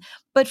 10,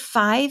 but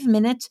 5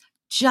 minutes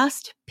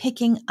just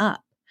picking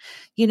up,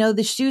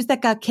 the shoes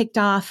that got kicked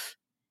off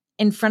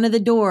in front of the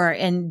door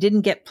and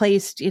didn't get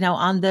placed,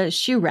 on the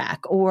shoe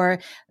rack, or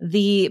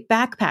the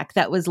backpack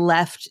that was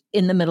left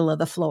in the middle of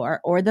the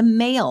floor, or the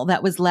mail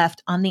that was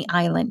left on the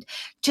island.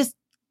 Just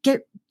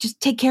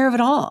take care of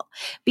it all.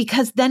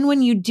 Because then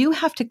when you do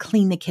have to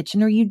clean the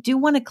kitchen or you do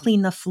want to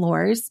clean the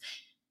floors,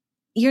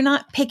 you're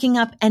not picking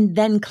up and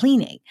then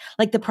cleaning.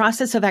 Like the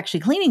process of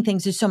actually cleaning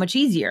things is so much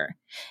easier.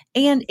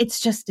 And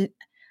it's just,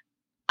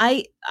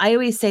 I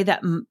always say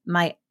that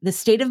the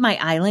state of my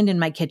island in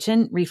my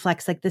kitchen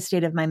reflects like the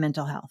state of my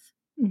mental health,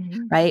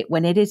 right?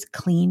 When it is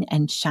clean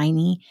and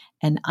shiny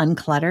and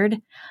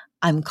uncluttered,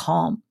 I'm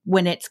calm.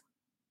 When it's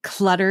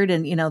cluttered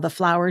and, the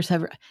flowers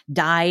have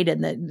died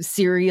and the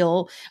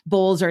cereal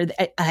bowls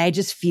I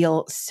just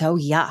feel so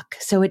yuck.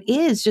 So it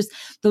is just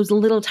those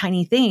little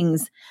tiny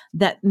things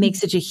that make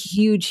such a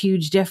huge,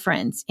 huge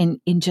difference in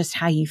just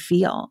how you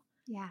feel.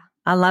 Yeah.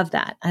 I love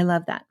that.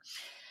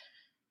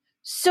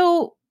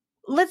 So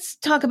let's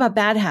talk about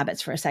bad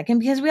habits for a second,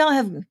 because we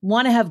all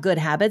want to have good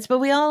habits, but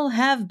we all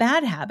have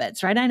bad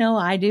habits, right? I know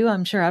I do.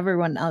 I'm sure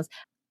everyone else.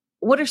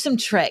 What are some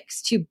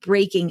tricks to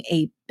breaking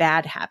a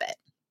bad habit?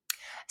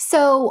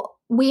 So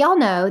we all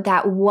know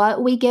that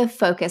what we give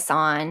focus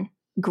on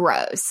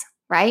grows,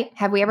 right?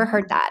 Have we ever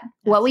heard that?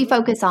 Absolutely. What we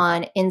focus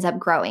on ends up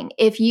growing.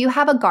 If you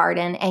have a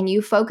garden and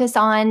you focus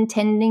on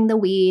tending the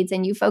weeds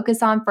and you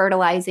focus on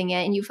fertilizing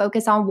it and you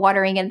focus on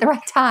watering it at the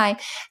right time,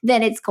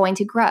 then it's going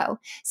to grow.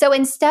 So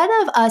instead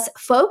of us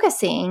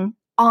focusing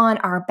on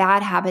our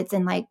bad habits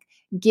and like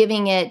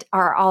giving it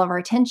all of our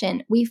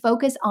attention, we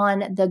focus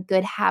on the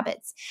good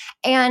habits.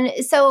 And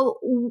so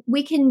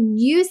we can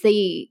use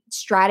the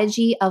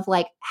strategy of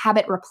like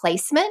habit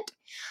replacement.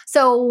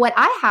 So what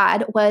I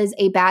had was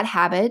a bad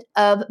habit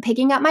of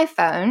picking up my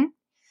phone.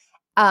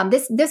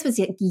 This was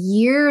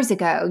years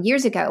ago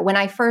when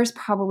I first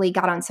probably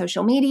got on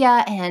social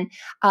media, and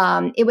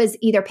it was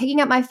either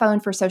picking up my phone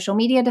for social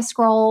media to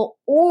scroll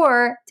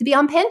or to be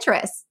on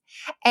Pinterest.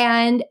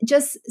 And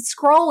just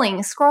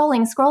scrolling.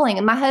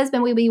 And my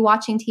husband would be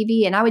watching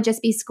TV and I would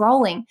just be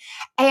scrolling.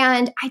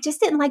 And I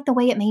just didn't like the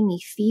way it made me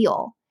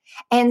feel.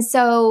 And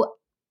so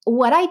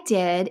what I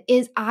did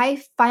is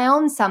I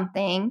found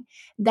something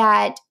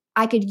that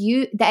I could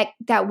use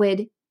that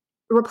would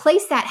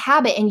replace that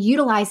habit and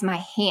utilize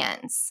my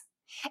hands.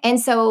 And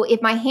so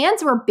if my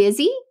hands were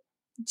busy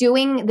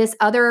doing this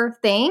other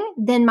thing,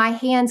 then my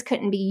hands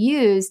couldn't be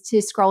used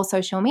to scroll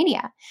social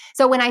media.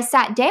 So when I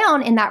sat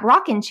down in that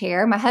rocking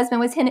chair, my husband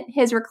was in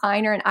his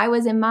recliner and I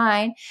was in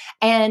mine.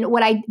 And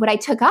what I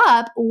took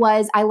up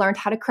was I learned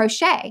how to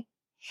crochet.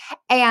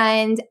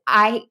 And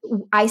I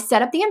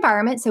set up the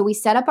environment. So we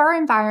set up our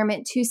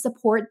environment to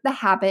support the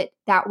habit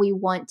that we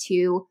want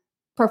to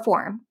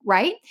perform,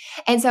 right?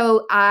 And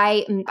so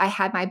I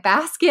had my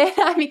basket.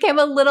 I became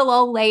a little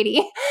old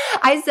lady.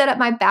 I set up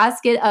my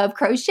basket of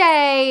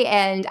crochet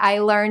and I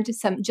learned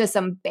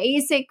some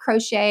basic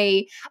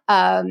crochet,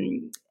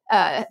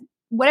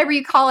 whatever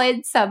you call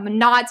it, some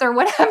knots or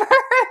whatever.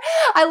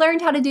 I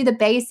learned how to do the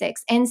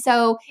basics. And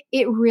so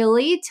it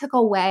really took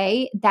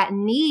away that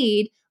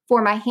need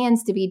for my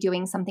hands to be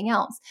doing something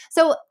else.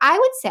 So I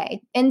would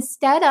say,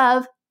 instead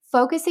of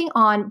focusing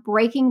on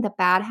breaking the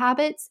bad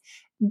habits,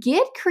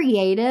 get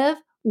creative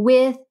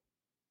with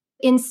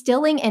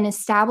instilling and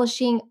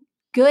establishing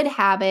good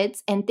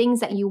habits and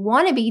things that you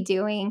want to be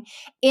doing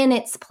in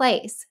its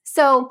place.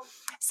 So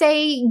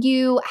say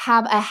you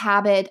have a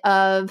habit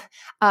of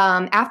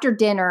after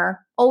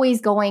dinner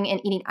always going and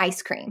eating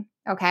ice cream,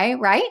 okay,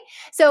 right?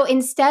 So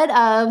instead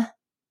of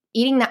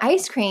eating the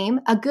ice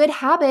cream, a good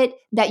habit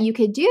that you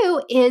could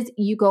do is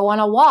you go on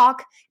a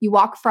walk. You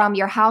walk from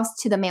your house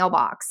to the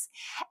mailbox,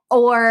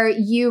 or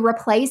you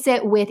replace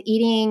it with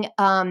eating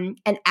an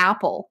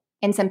apple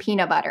and some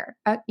peanut butter.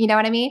 You know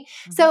what I mean?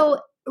 Mm-hmm. So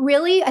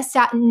really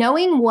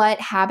knowing what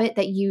habit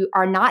that you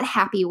are not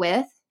happy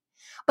with,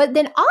 but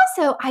then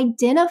also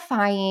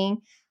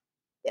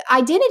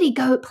identity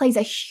plays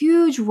a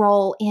huge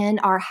role in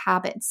our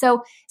habits.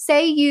 So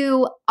say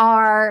you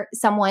are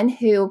someone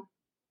who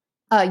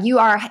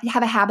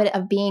have a habit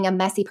of being a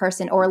messy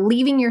person or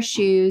leaving your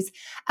shoes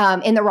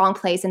in the wrong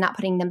place and not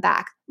putting them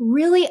back.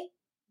 Really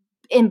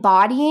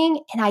embodying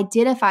and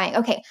identifying,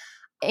 okay,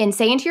 and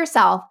saying to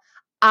yourself,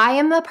 I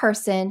am a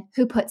person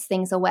who puts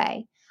things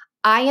away.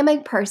 I am a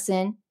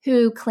person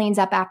who cleans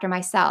up after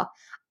myself.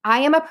 I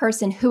am a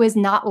person who is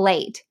not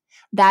late.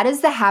 That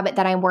is the habit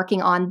that I'm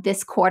working on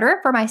this quarter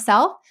for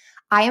myself.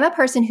 I am a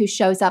person who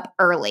shows up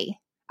early.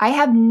 I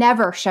have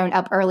never shown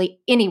up early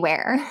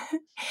anywhere.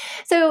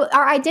 So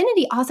our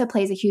identity also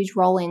plays a huge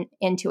role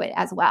into it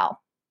as well.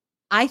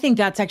 I think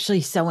that's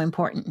actually so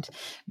important,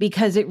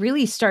 because it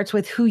really starts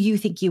with who you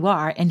think you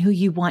are and who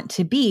you want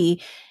to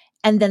be.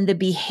 And then the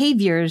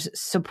behaviors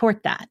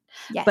support that.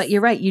 Yes. But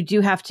you're right.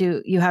 You have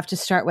to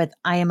start with,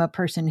 I am a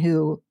person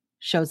who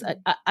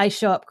I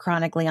show up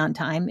chronically on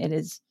time.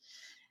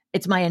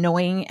 It's my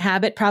annoying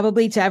habit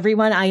probably to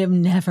everyone. I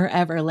am never,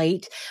 ever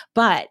late.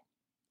 But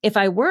if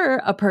I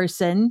were a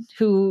person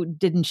who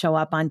didn't show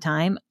up on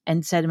time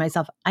and said to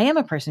myself, I am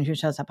a person who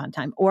shows up on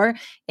time, or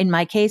in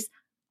my case,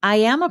 I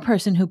am a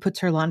person who puts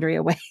her laundry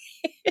away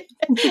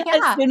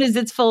as soon as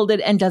it's folded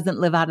and doesn't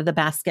live out of the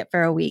basket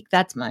for a week.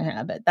 That's my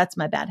habit. That's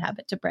my bad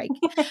habit to break.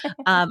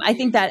 I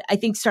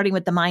think starting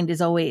with the mind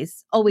is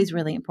always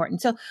really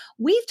important. So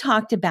we've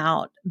talked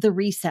about the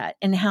reset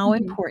and how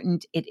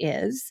important it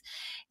is.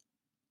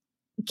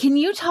 Can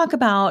you talk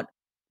about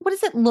what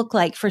does it look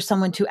like for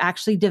someone to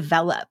actually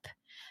develop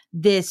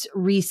this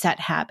reset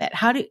habit?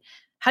 How do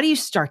you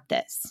start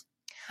this?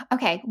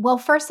 Okay. Well,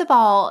 first of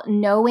all,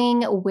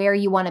 knowing where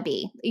you want to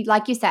be.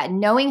 Like you said,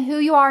 knowing who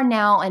you are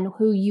now and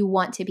who you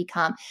want to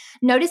become.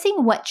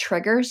 Noticing what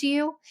triggers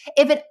you.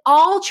 If it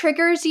all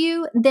triggers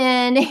you,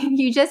 then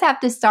you just have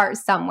to start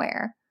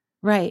somewhere.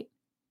 Right.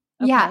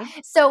 Yeah.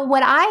 Okay. So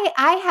what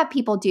I have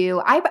people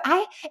do,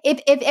 I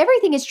if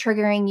everything is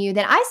triggering you,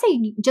 then I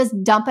say just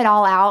dump it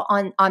all out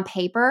on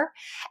paper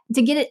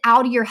to get it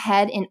out of your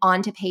head and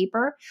onto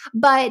paper.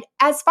 But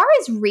as far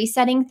as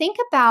resetting, think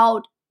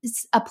about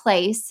a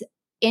place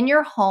in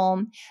your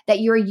home that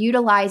you're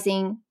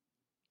utilizing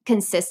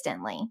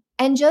consistently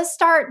and just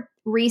start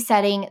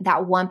resetting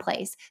that one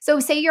place. So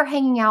say you're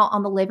hanging out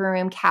on the living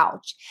room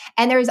couch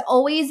and there's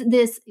always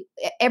this,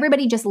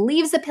 everybody just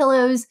leaves the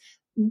pillows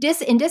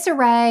in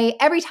disarray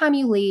every time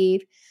you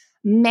leave,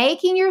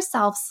 making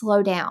yourself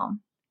slow down.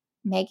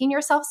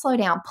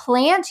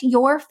 Plant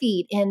your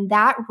feet in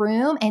that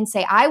room and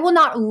say, I will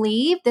not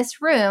leave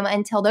this room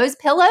until those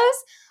pillows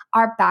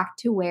are back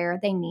to where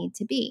they need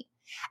to be.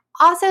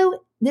 Also,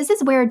 this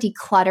is where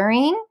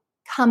decluttering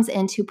comes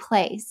into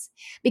place.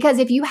 Because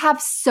if you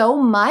have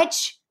so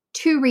much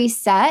to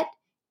reset,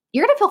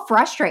 you're going to feel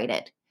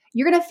frustrated.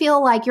 You're going to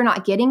feel like you're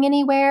not getting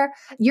anywhere.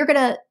 You're going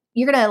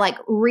to like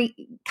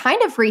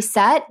kind of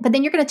reset, but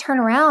then you're going to turn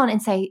around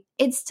and say,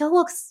 it still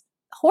looks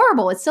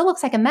horrible. It still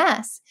looks like a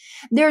mess.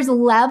 There's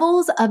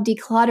levels of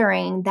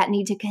decluttering that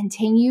need to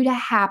continue to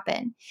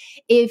happen.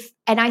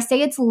 And I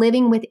say it's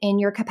living within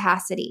your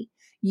capacity.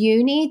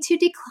 You need to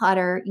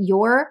declutter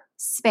your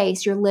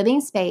space, your living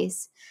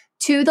space,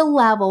 to the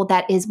level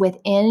that is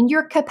within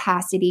your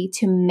capacity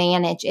to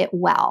manage it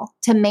well,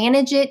 to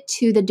manage it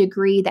to the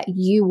degree that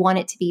you want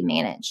it to be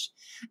managed.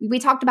 We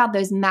talked about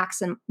those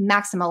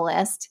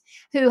maximalists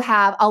who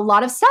have a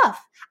lot of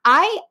stuff.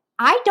 I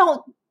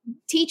don't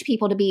teach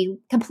people to be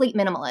complete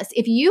minimalists.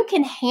 If you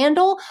can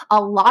handle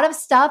a lot of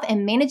stuff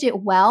and manage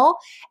it well,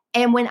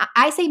 and when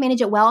I say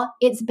manage it well,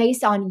 it's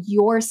based on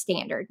your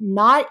standard,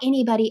 not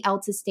anybody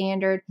else's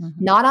standard,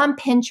 not on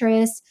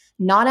Pinterest,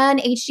 not on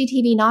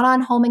HGTV, not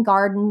on Home and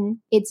Garden.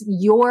 It's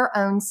your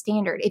own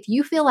standard. If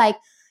you feel like,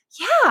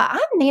 yeah, I'm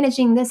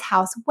managing this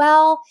house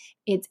well,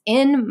 it's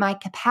in my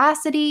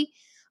capacity.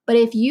 But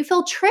if you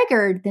feel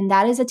triggered, then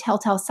that is a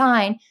telltale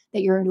sign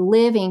that you're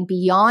living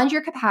beyond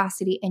your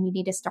capacity and you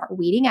need to start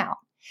weeding out.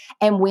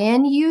 And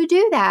when you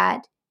do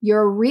that,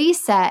 your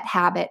reset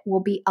habit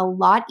will be a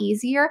lot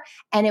easier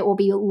and it will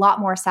be a lot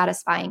more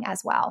satisfying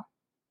as well.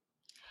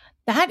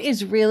 That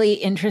is really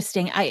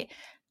interesting.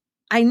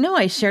 I know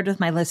I shared with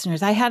my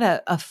listeners, I had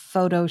a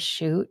photo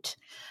shoot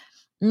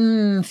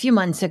a few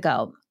months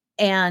ago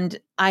and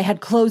I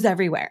had clothes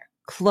everywhere.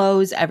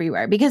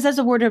 Because as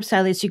a wardrobe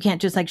stylist, you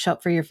can't just like show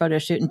up for your photo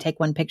shoot and take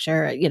one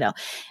picture,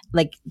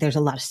 like there's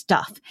a lot of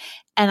stuff.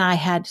 And I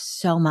had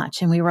so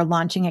much, and we were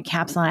launching a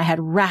capsule and I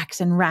had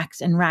racks and racks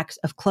and racks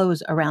of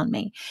clothes around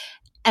me.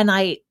 And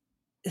I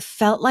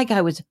felt like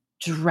I was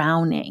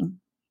drowning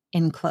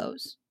in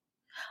clothes.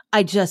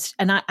 I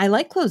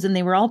like clothes and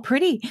they were all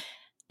pretty.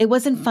 It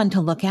wasn't fun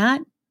to look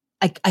at.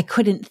 I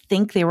couldn't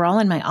think. They were all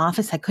in my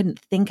office. I couldn't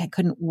think. I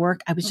couldn't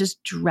work. I was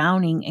just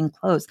drowning in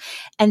clothes.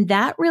 And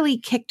that really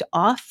kicked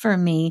off for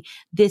me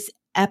this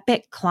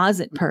epic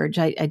closet purge.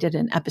 I did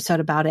an episode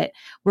about it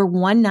where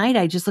one night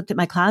I just looked at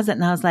my closet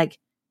and I was like,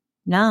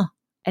 no,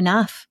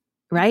 enough,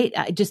 right?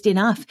 Just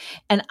enough.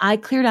 And I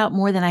cleared out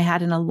more than I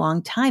had in a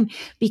long time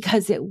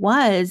because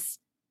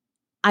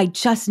I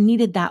just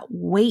needed that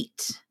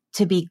weight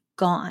to be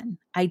gone.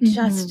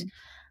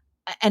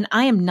 And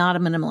I am not a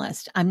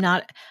minimalist.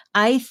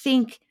 I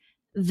think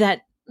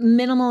that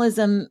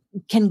minimalism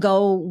can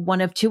go one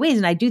of two ways.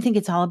 And I do think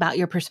it's all about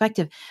your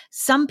perspective.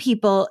 Some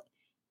people,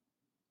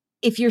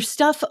 if your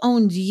stuff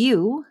owns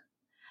you,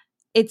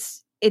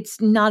 it's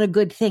not a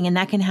good thing. And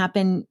that can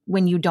happen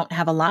when you don't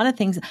have a lot of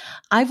things.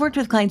 I've worked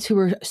with clients who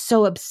were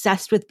so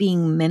obsessed with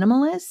being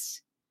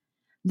minimalist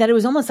that it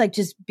was almost like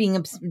just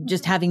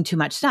having too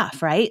much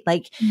stuff, right?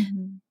 Like,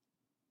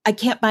 I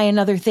can't buy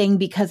another thing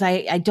because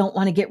I don't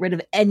want to get rid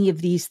of any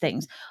of these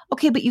things.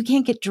 Okay, but you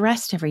can't get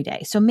dressed every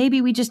day. So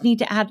maybe we just need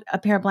to add a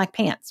pair of black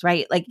pants,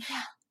 right? Like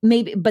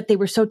maybe, but they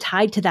were so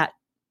tied to that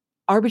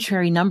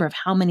arbitrary number of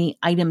how many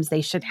items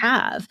they should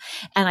have.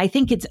 And I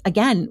think it's,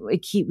 again,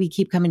 we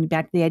keep coming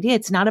back to the idea.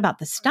 It's not about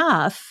the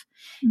stuff.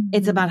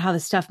 It's about how the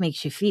stuff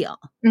makes you feel.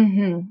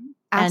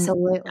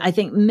 Absolutely. And I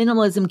think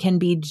minimalism can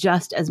be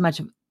just as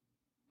much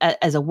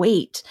as a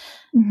weight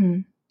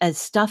as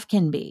stuff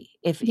can be.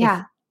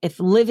 If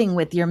living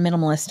with your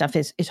minimalist stuff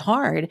is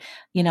hard,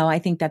 I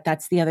think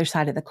that's the other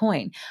side of the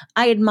coin.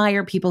 I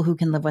admire people who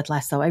can live with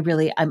less though.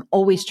 I'm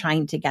always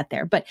trying to get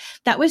there, but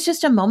that was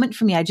just a moment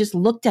for me. I just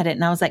looked at it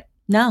and I was like,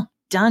 no,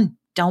 done.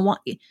 Don't want,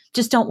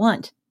 just don't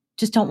want.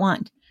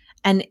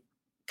 And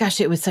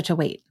gosh, it was such a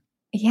weight.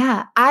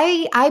 Yeah,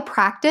 I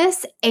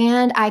practice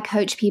and I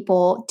coach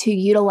people to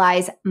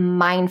utilize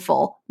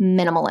mindful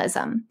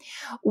minimalism,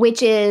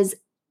 which is,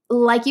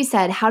 like you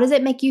said, how does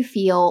it make you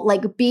feel?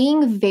 Like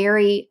being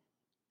very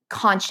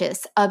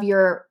conscious of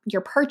your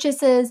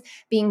purchases,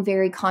 being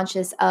very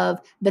conscious of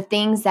the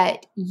things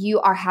that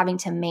you are having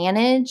to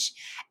manage.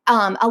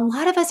 a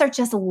lot of us are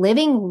just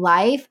living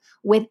life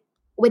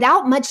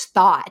without much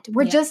thought.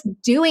 We're just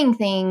doing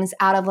things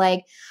out of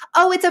like,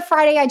 oh, it's a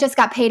Friday. I just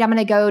got paid. I'm going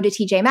to go to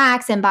TJ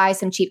Maxx and buy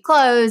some cheap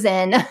clothes.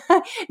 And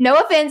no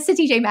offense to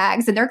TJ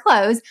Maxx and their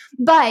clothes,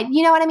 but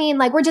you know what I mean?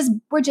 Like we're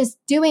just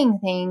doing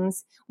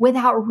things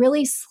without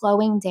really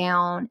slowing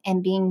down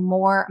and being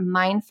more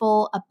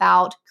mindful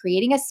about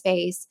creating a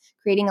space,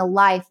 creating a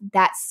life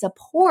that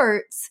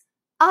supports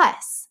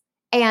us.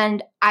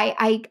 And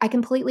I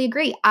completely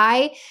agree.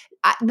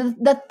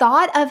 The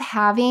thought of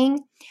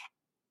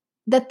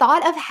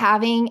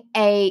having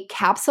a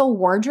capsule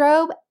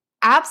wardrobe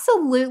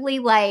absolutely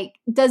like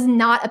does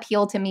not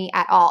appeal to me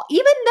at all,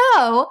 even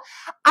though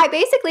I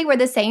basically wear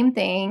the same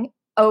thing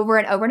over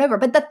and over and over.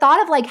 But the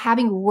thought of like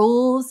having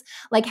rules,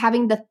 like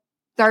having the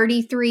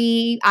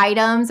 33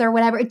 items or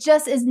whatever, it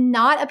just is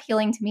not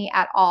appealing to me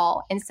at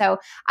all. And so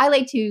I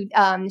like to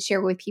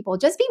share with people,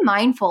 just be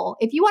mindful.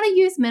 If you want to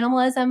use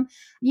minimalism,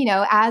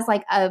 as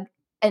like an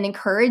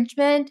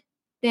encouragement,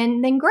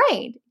 then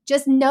great.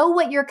 Just know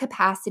what your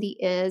capacity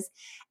is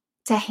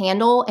to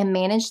handle and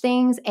manage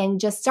things, and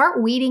just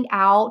start weeding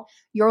out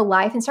your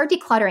life and start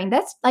decluttering.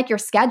 That's like your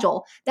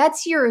schedule.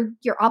 That's your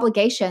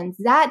obligations.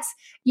 That's,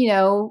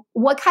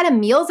 what kind of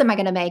meals am I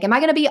going to make? Am I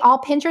going to be all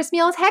Pinterest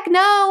meals? Heck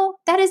no,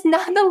 that is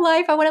not the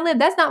life I want to live.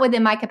 That's not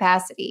within my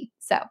capacity.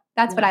 So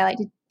that's what I like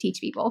to teach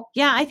people.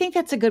 Yeah, I think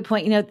that's a good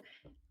point.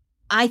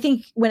 I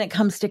think when it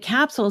comes to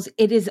capsules,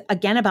 it is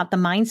again about the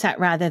mindset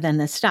rather than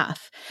the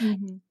stuff.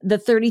 Mm-hmm. The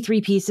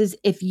 33 pieces,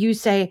 if you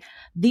say,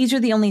 these are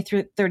the only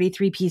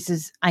 33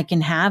 pieces I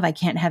can have, I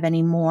can't have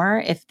any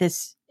more. If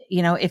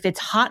it's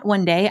hot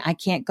one day, I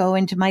can't go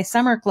into my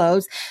summer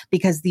clothes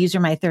because these are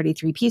my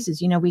 33 pieces.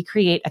 We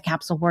create a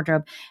capsule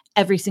wardrobe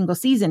every single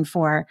season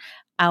for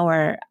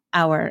our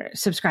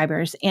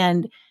subscribers.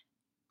 And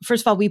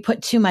first of all, we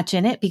put too much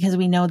in it because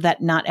we know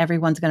that not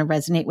everyone's going to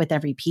resonate with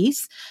every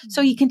piece. Mm-hmm.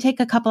 So you can take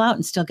a couple out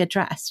and still get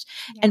dressed.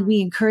 Yeah. And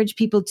we encourage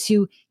people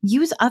to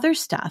use other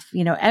stuff.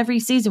 Every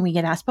season we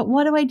get asked, but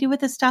what do I do with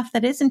the stuff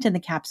that isn't in the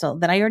capsule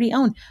that I already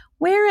own?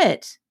 Wear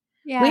it.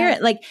 Yeah. Wear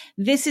it. Like,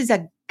 this is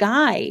a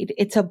guide.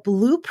 It's a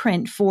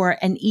blueprint for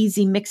an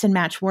easy mix and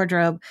match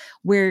wardrobe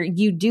where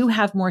you do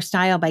have more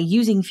style by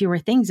using fewer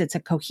things. It's a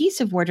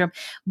cohesive wardrobe,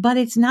 but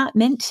it's not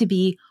meant to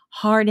be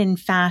hard and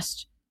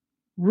fast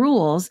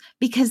rules,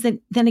 because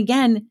then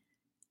again,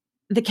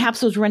 the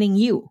capsule is running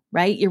you,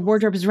 right? Your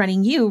wardrobe is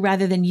running you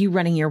rather than you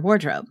running your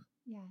wardrobe.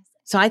 Yes.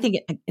 So I think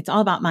it's all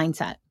about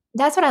mindset.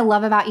 That's what I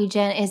love about you,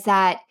 Jen, is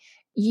that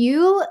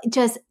you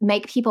just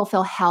make people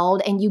feel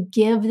held and you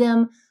give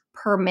them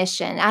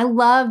permission. I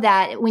love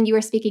that when you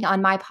were speaking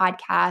on my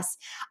podcast,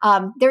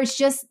 there's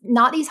just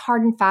not these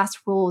hard and fast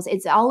rules.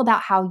 It's all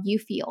about how you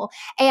feel.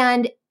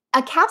 And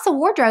a capsule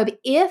wardrobe,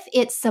 if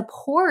it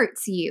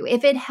supports you,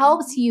 if it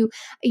helps you,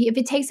 if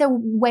it takes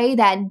away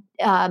that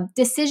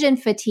decision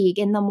fatigue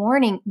in the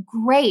morning,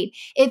 great.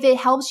 If it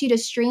helps you to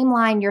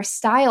streamline your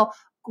style,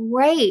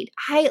 great.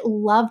 I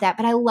love that.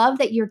 But I love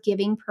that you're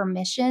giving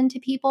permission to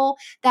people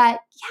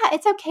that, yeah,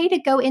 it's okay to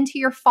go into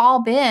your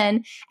fall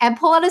bin and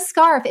pull out a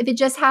scarf if it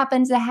just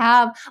happens to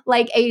have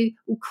like a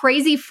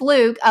crazy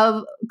fluke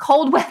of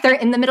cold weather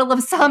in the middle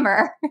of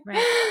summer.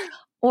 Right.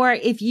 Or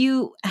if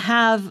you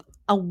have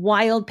a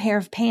wild pair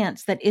of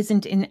pants that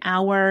isn't in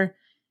our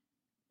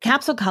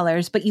capsule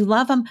colors, but you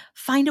love them,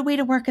 find a way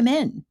to work them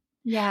in.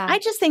 Yeah. I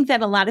just think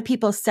that a lot of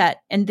people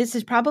and this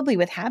is probably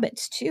with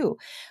habits too,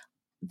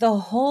 the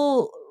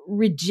whole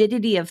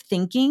rigidity of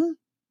thinking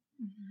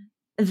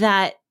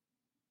that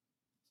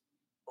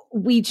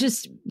we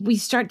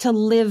start to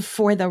live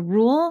for the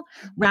rule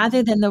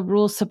rather than the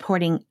rule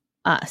supporting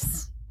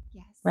us.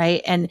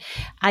 Right. And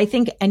I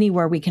think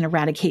anywhere we can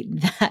eradicate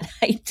that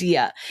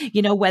idea,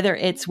 whether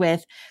it's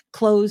with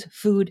clothes,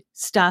 food,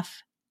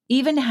 stuff,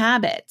 even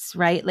habits,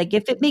 right? Like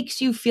if it makes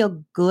you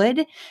feel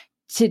good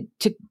to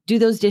do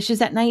those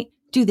dishes at night,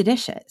 do the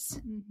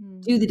dishes,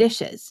 do the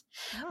dishes.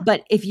 Yeah.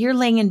 But if you're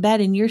laying in bed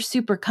and you're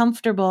super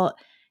comfortable,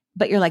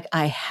 but you're like,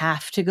 I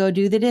have to go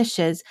do the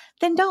dishes,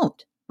 then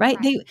don't, right?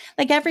 They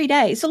like every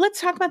day. So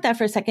let's talk about that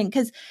for a second,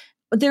 because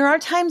there are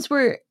times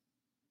where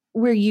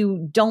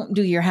you don't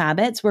do your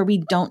habits, where we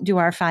don't do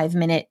our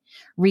 5-minute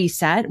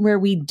reset, where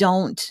we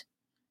don't,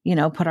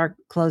 put our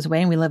clothes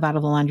away and we live out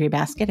of the laundry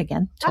basket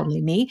again.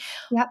 Totally me.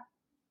 Yep.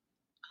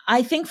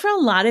 I think for a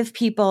lot of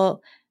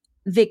people,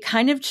 they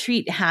kind of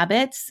treat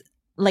habits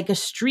like a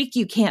streak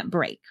you can't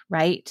break,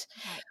 right?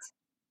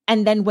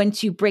 And then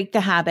once you break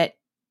the habit,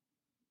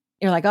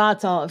 you're like,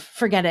 oh,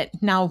 forget it.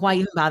 Now, why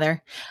even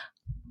bother?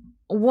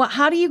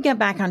 How do you get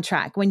back on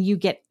track when you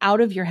get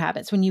out of your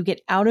habits, when you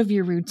get out of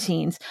your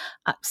routines?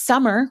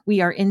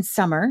 We are in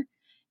summer,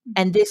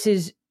 and this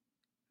is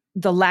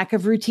the lack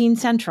of routine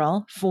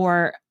central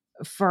for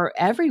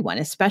everyone,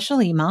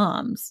 especially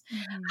moms.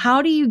 Mm-hmm.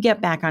 How do you get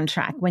back on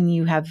track when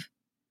you have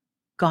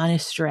gone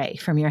astray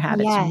from your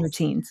habits and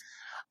routines?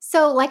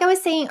 So like I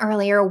was saying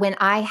earlier, when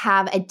I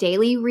have a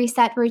daily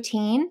reset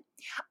routine,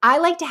 I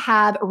like to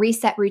have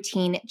reset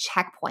routine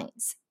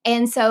checkpoints.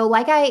 And so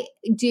like I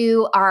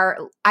do, our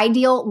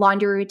ideal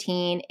laundry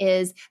routine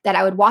is that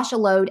I would wash a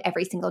load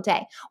every single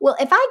day. Well,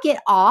 if I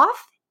get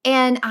off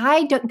and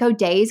I don't go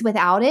days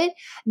without it,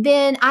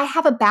 then I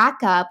have a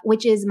backup,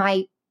 which is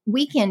my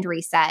weekend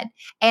reset.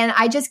 And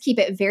I just keep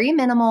it very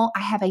minimal.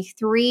 I have a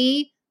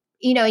 3,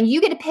 and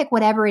you get to pick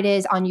whatever it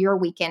is on your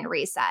weekend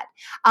reset.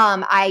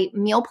 I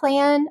meal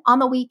plan on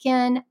the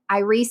weekend, I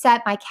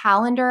reset my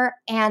calendar,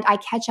 and I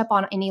catch up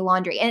on any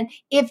laundry. And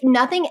if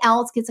nothing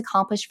else gets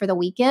accomplished for the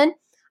weekend,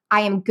 I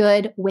am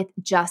good with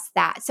just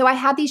that. So I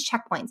have these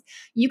checkpoints.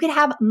 You could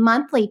have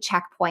monthly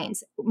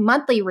checkpoints,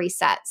 monthly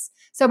resets.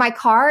 So my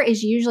car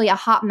is usually a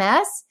hot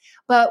mess,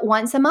 but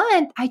once a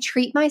month, I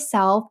treat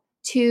myself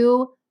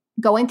to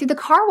going through the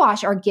car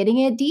wash or getting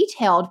it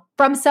detailed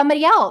from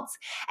somebody else.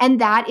 And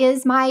that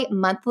is my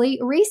monthly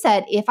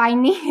reset if I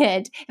need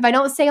it, if I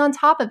don't stay on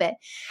top of it.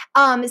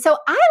 So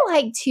I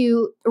like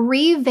to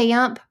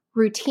revamp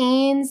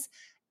routines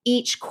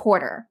each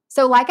quarter.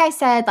 So like I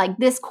said, like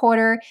this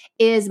quarter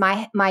is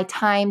my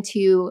time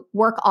to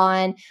work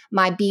on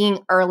my being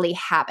early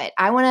habit.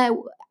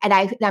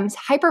 I'm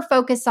hyper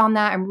focused on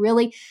that.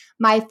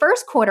 My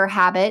first quarter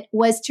habit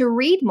was to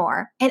read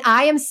more, and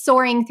I am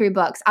soaring through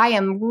books.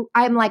 I'm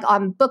like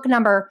on book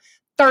number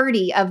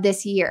 30 of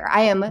this year.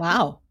 I am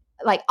Wow.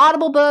 like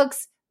Audible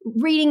books,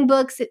 reading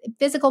books,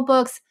 physical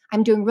books.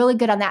 I'm doing really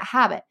good on that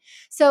habit.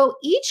 So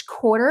each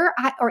quarter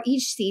or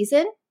each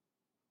season,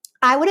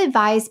 I would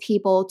advise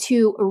people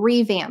to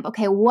revamp.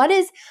 Okay, what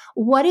is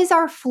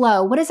our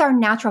flow? What is our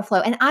natural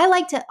flow? And I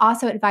like to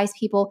also advise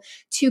people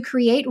to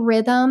create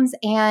rhythms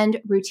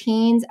and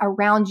routines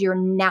around your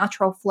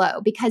natural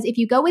flow. Because if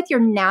you go with your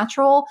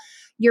natural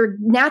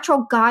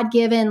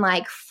God-given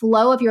like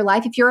flow of your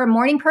life, if you're a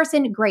morning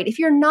person, great. If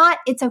you're not,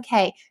 it's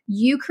okay.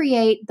 You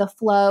create the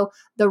flow,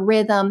 the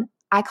rhythm.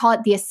 I call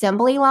it the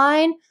assembly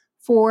line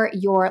for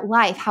your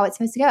life, how it's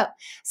supposed to go.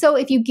 So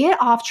if you get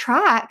off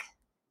track,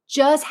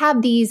 just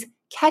have these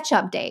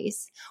catch-up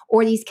days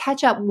or these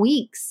catch-up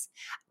weeks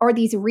or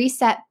these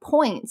reset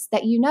points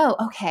that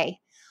okay,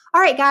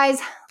 all right, guys,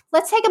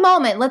 let's take a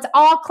moment. Let's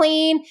all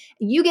clean.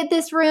 You get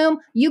this room,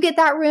 you get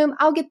that room,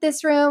 I'll get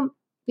this room,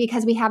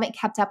 because we haven't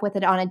kept up with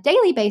it on a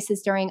daily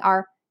basis during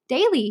our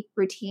daily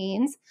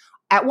routines.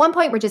 At one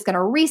point, we're just going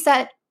to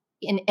reset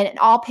and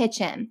all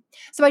pitch in.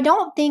 So I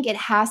don't think it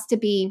has to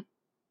be,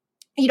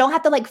 you don't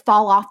have to like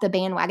fall off the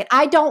bandwagon.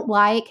 I don't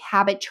like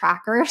habit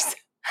trackers.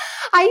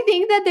 I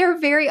think that they're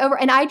very over,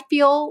 and I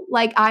feel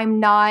like I'm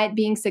not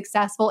being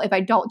successful if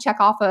I don't check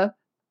off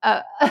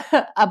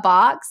a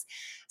box.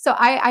 So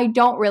I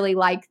don't really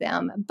like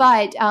them,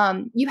 but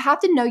you have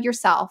to know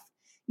yourself.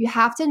 You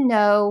have to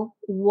know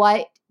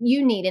what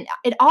you need. And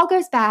it all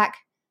goes back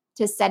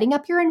to setting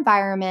up your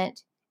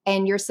environment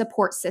and your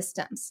support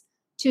systems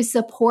to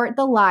support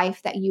the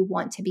life that you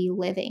want to be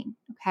living.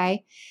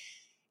 Okay.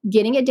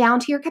 Getting it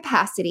down to your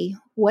capacity.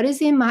 What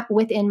is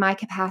within my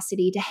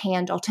capacity to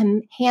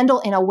handle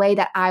in a way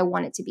that I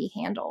want it to be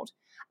handled.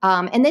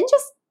 And then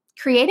just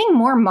creating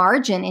more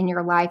margin in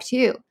your life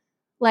too.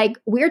 Like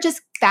we're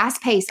just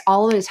fast paced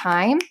all of the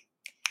time.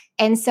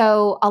 And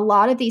so a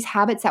lot of these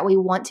habits that we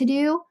want to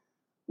do,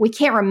 we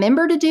can't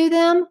remember to do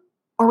them,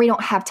 or we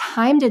don't have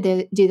time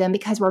to do them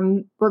because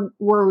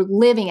we're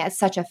living at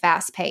such a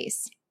fast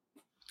pace.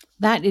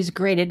 That is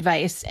great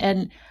advice.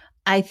 And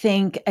I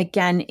think,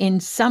 again,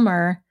 in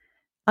summer,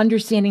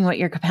 understanding what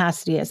your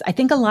capacity is. I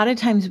think a lot of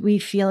times we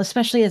feel,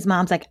 especially as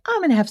moms, like,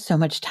 I'm going to have so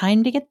much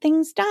time to get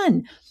things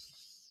done.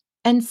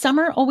 And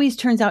summer always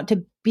turns out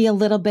to be a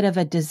little bit of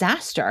a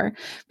disaster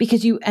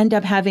because you end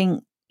up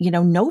having,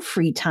 no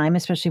free time,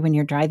 especially when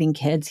you're driving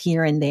kids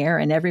here and there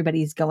and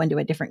everybody's going to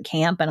a different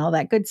camp and all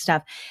that good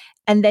stuff.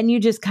 And then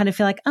you just kind of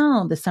feel like,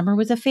 oh, the summer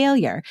was a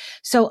failure.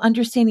 So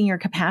understanding your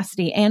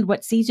capacity and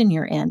what season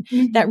you're in,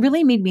 that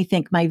really made me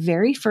think my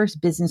very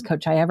first business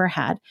coach I ever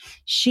had,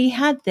 she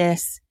had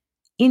this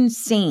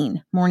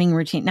insane morning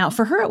routine. Now,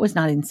 for her, it was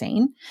not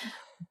insane,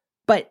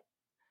 but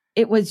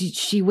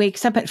she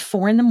wakes up at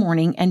 4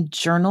 a.m. and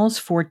journals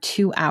for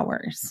 2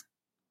 hours.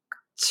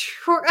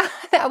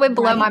 That would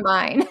blow my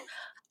mind.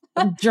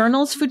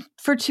 Journals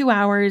for 2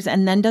 hours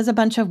and then does a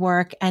bunch of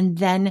work. And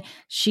then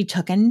she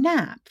took a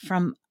nap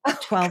from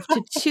 12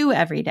 to 2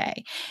 every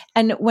day.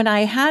 And when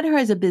I had her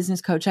as a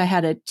business coach, I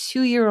had a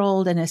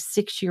 2-year-old and a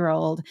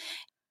 6-year-old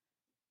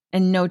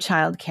and no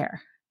childcare.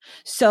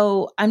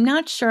 So I'm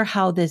not sure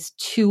how this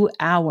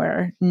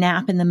 2-hour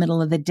nap in the middle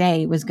of the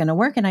day was going to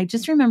work. And I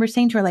just remember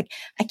saying to her, like,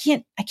 I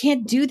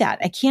can't do that.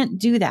 I can't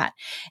do that.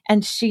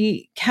 And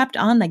she kept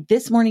on like,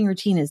 this morning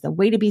routine is the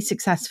way to be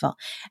successful.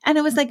 And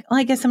it was like, well,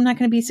 I guess I'm not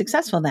going to be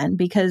successful then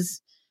because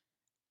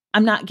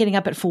I'm not getting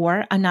up at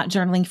 4, I'm not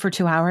journaling for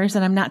 2 hours,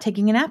 and I'm not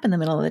taking a nap in the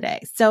middle of the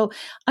day. So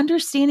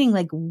understanding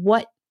like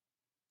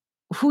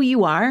who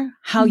you are,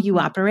 how you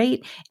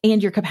operate,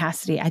 and your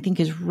capacity, I think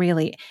is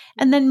really,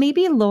 and then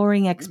maybe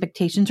lowering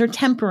expectations or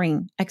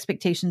tempering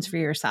expectations for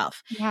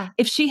yourself. Yeah.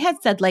 If she had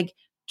said like,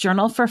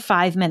 journal for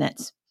 5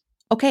 minutes,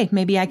 okay,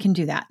 maybe I can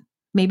do that.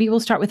 Maybe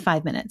we'll start with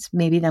 5 minutes.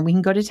 Maybe then we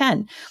can go to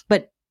 10.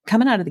 But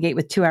coming out of the gate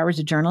with 2 hours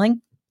of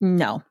journaling,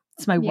 no,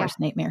 it's my worst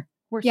nightmare.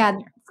 We're Yeah.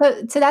 still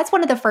here. So that's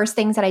one of the first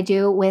things that I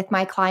do with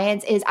my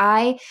clients is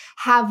I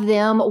have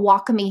them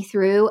walk me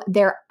through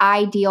their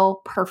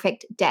ideal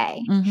perfect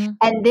day. Mm-hmm.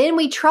 And then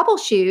we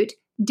troubleshoot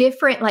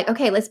different, like,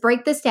 okay, let's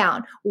break this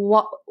down.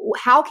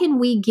 How can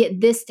we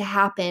get this to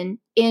happen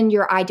in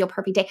your ideal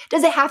perfect day?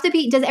 Does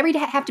every day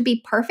have to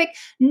be perfect?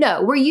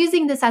 No, we're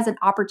using this as an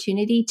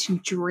opportunity to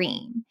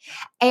dream.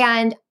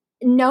 And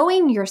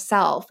knowing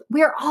yourself,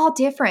 we're all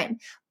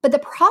different. But the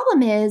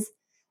problem is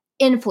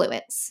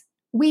influence.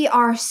 We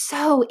are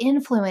so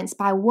influenced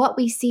by what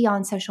we see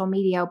on social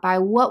media, by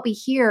what we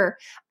hear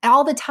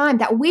all the time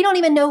that we don't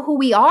even know who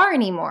we are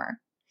anymore.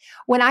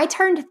 When I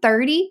turned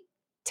 30,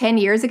 10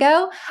 years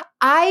ago,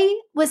 I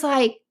was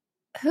like,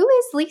 who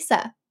is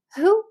Lisa?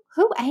 Who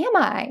am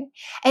I?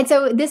 And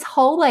so this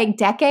whole like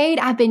decade,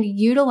 I've been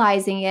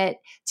utilizing it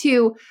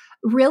to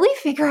really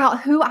figure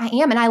out who I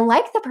am. And I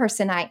like the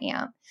person I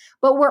am.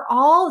 But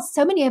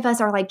so many of us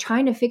are like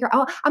trying to figure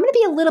out, I'm going to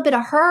be a little bit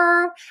of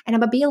her and I'm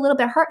going to be a little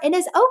bit of her. And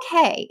it's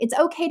okay. It's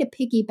okay to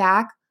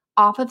piggyback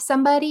off of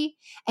somebody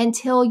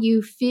until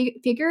you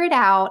figure it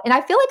out. And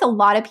I feel like a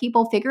lot of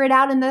people figure it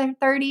out in their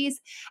 30s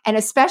and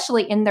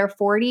especially in their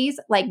 40s.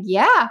 Like,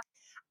 yeah,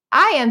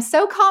 I am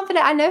so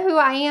confident I know who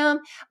I am.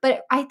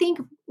 But I think,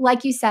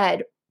 like you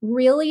said,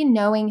 really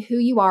knowing who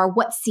you are,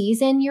 what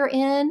season you're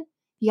in.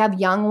 You have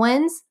young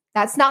ones.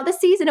 That's not the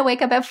season to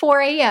wake up at 4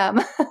 a.m.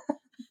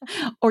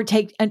 Or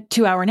take a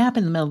 2-hour nap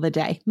in the middle of the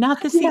day.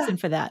 Not the season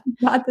for that.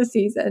 Not the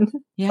season.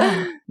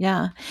 Yeah.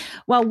 Yeah.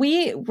 Well,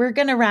 we're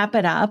going to wrap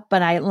it up,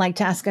 but I like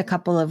to ask a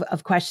couple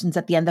of questions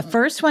at the end. The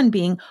first one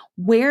being,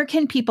 where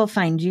can people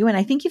find you? And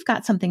I think you've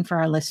got something for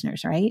our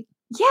listeners, right?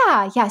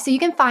 Yeah. So you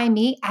can find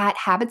me at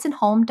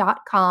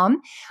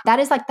habitsandhome.com. That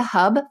is like the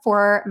hub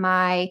for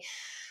my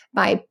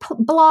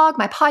blog,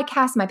 my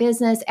podcast, my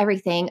business,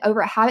 everything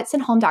over at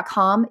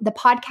habitsandhome.com. The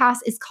podcast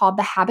is called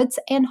The Habits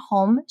and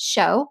Home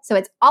Show. So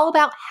it's all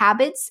about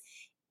habits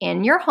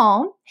in your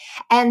home.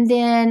 And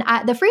then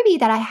the freebie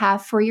that I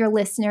have for your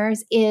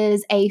listeners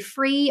is a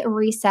free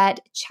reset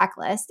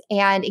checklist.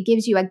 And it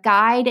gives you a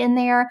guide in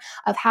there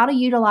of how to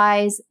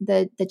utilize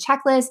the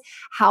checklist,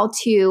 how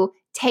to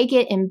take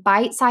it in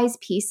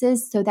bite-sized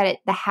pieces so that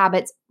the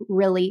habits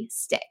really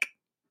stick.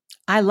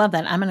 I love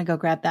that. I'm going to go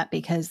grab that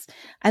because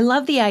I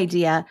love the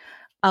idea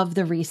of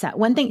the reset.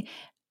 One thing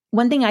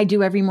I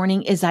do every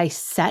morning is I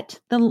set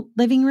the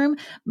living room.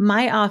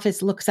 My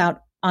office looks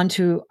out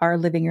onto our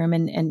living room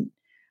and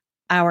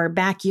our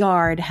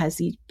backyard has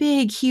these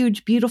big,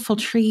 huge, beautiful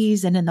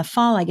trees. And in the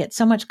fall, I get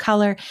so much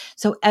color.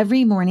 So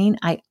every morning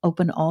I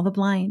open all the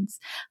blinds.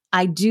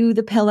 I do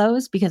the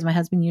pillows because my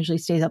husband usually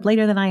stays up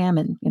later than I am.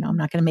 And, I'm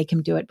not going to make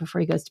him do it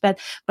before he goes to bed,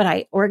 but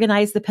I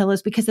organize the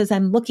pillows because as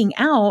I'm looking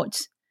out,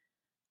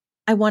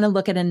 I want to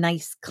look at a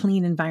nice,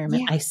 clean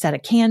environment. Yeah. I set a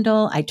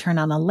candle. I turn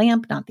on a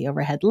lamp, not the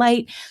overhead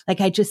light.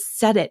 Like I just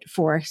set it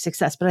for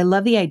success. But I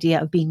love the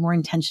idea of being more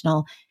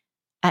intentional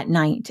at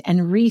night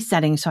and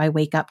resetting. So I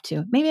wake up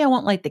to, maybe I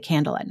won't light the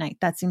candle at night.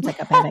 That seems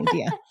like a bad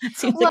idea. That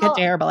seems like a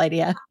terrible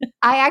idea.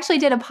 I actually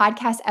did a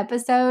podcast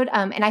episode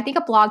and I think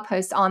a blog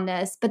post on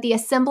this, but the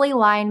assembly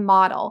line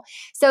model.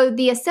 So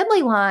the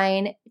assembly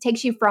line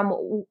takes you from,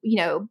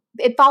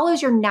 it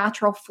follows your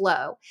natural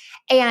flow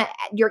and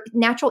your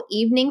natural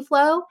evening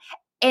flow.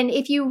 And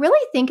if you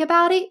really think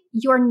about it,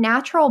 your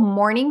natural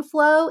morning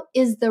flow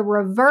is the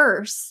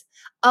reverse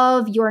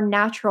of your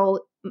natural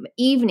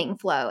evening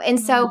flow. And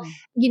so,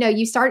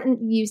 you start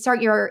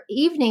your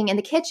evening in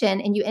the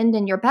kitchen and you end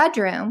in your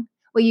bedroom.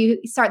 Well, you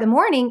start the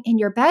morning in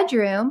your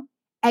bedroom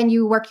and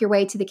you work your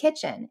way to the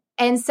kitchen.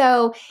 And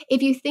so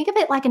if you think of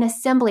it like an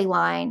assembly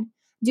line,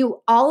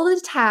 do all of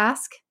the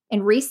tasks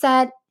and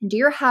reset and do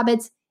your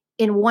habits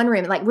in one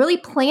room, like really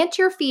plant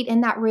your feet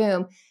in that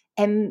room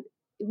and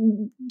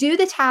do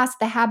the tasks,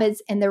 the habits,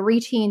 and the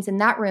routines in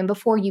that room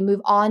before you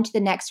move on to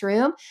the next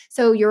room.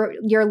 So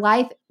your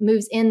life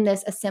moves in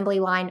this assembly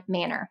line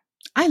manner.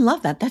 I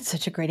love that. That's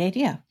such a great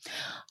idea.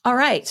 All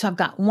right. So I've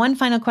got one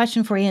final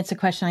question for you. It's a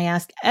question I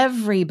ask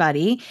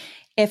everybody.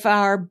 If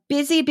our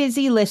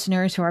busy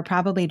listeners who are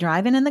probably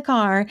driving in the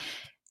car,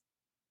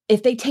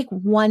 if they take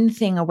one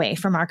thing away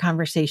from our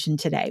conversation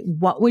today,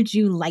 what would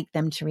you like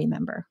them to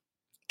remember?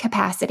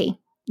 Capacity.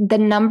 The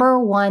number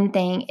one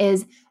thing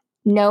is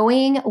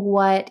knowing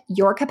what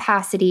your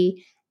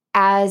capacity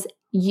as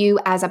you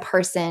as a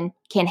person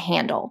can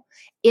handle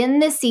in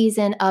the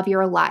season of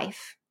your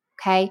life.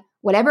 Okay.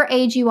 Whatever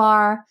age you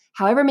are,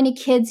 however many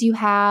kids you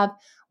have,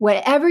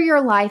 whatever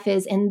your life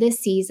is in this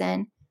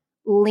season,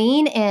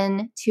 lean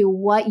in to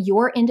what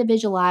your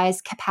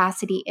individualized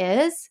capacity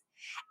is,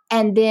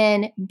 and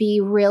then be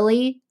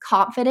really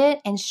confident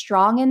and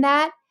strong in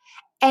that.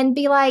 And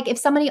be like, if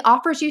somebody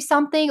offers you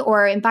something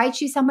or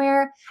invites you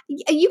somewhere,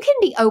 you can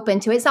be open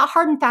to it. It's not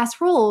hard and fast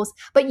rules,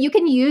 but you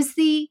can use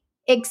the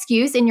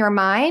excuse in your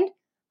mind.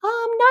 No,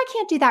 I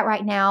can't do that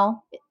right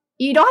now.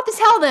 You don't have to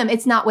tell them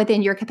it's not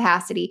within your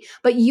capacity,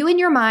 but you in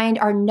your mind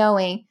are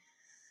knowing,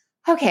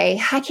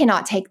 okay, I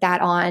cannot take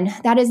that on.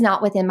 That is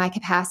not within my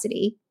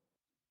capacity.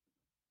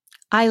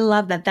 I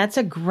love that. That's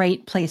a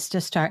great place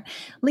to start.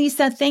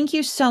 Lisa, thank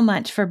you so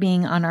much for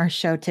being on our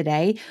show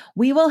today.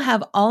 We will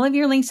have all of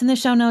your links in the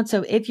show notes.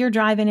 So if you're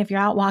driving, if you're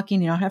out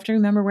walking, you don't have to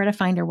remember where to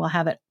find her. We'll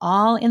have it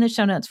all in the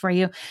show notes for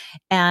you.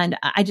 And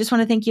I just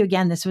want to thank you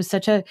again. This was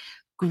such a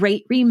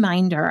great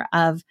reminder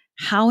of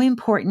how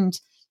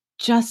important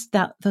just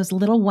those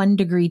little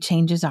 1-degree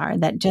changes are,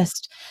 that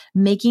just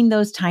making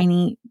those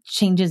tiny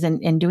changes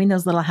and doing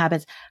those little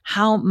habits,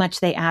 how much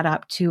they add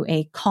up to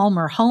a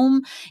calmer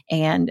home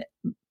and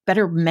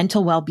better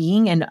mental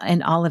well-being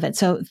and all of it.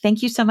 So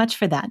thank you so much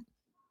for that.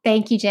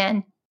 Thank you,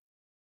 Jen.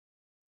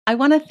 I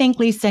want to thank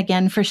Lisa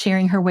again for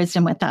sharing her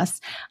wisdom with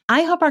us.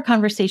 I hope our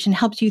conversation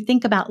helps you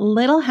think about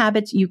little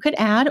habits you could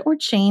add or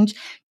change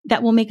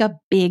that will make a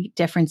big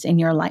difference in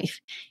your life.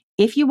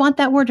 If you want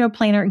that wardrobe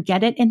planner,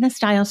 get it in the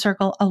Style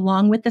Circle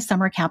along with the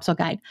Summer Capsule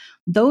Guide.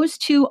 Those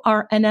two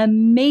are an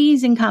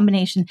amazing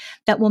combination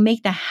that will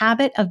make the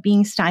habit of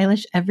being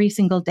stylish every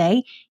single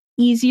day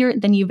easier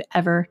than you've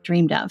ever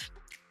dreamed of.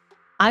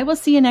 I will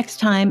see you next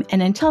time.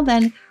 And until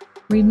then,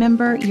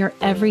 remember your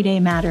everyday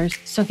matters,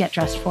 so get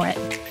dressed for it.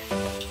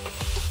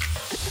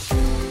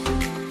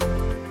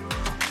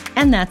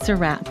 And that's a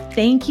wrap.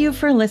 Thank you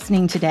for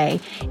listening today.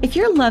 If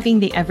you're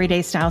loving the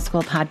Everyday Style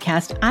School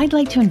podcast, I'd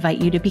like to invite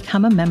you to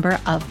become a member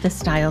of the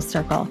Style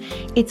Circle.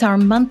 It's our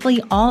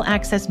monthly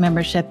all-access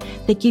membership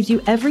that gives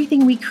you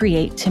everything we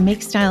create to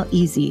make style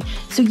easy,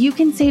 so you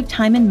can save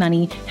time and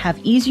money, have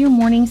easier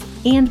mornings,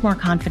 and more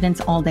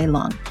confidence all day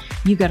long.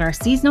 You get our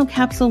seasonal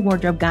capsule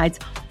wardrobe guides,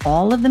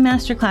 all of the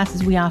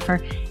masterclasses we offer,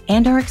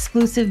 and our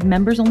exclusive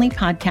members-only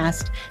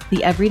podcast,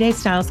 the Everyday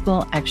Style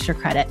School Extra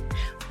Credit.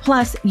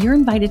 Plus, you're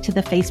invited to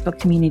the Facebook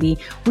community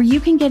where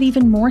you can get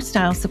even more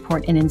style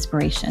support and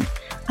inspiration.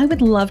 I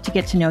would love to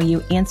get to know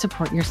you and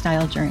support your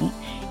style journey.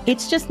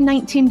 It's just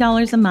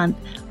 $19 a month,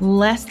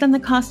 less than the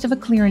cost of a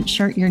clearance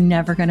shirt you're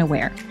never going to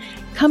wear.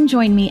 Come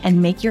join me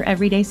and make your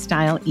everyday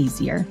style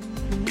easier.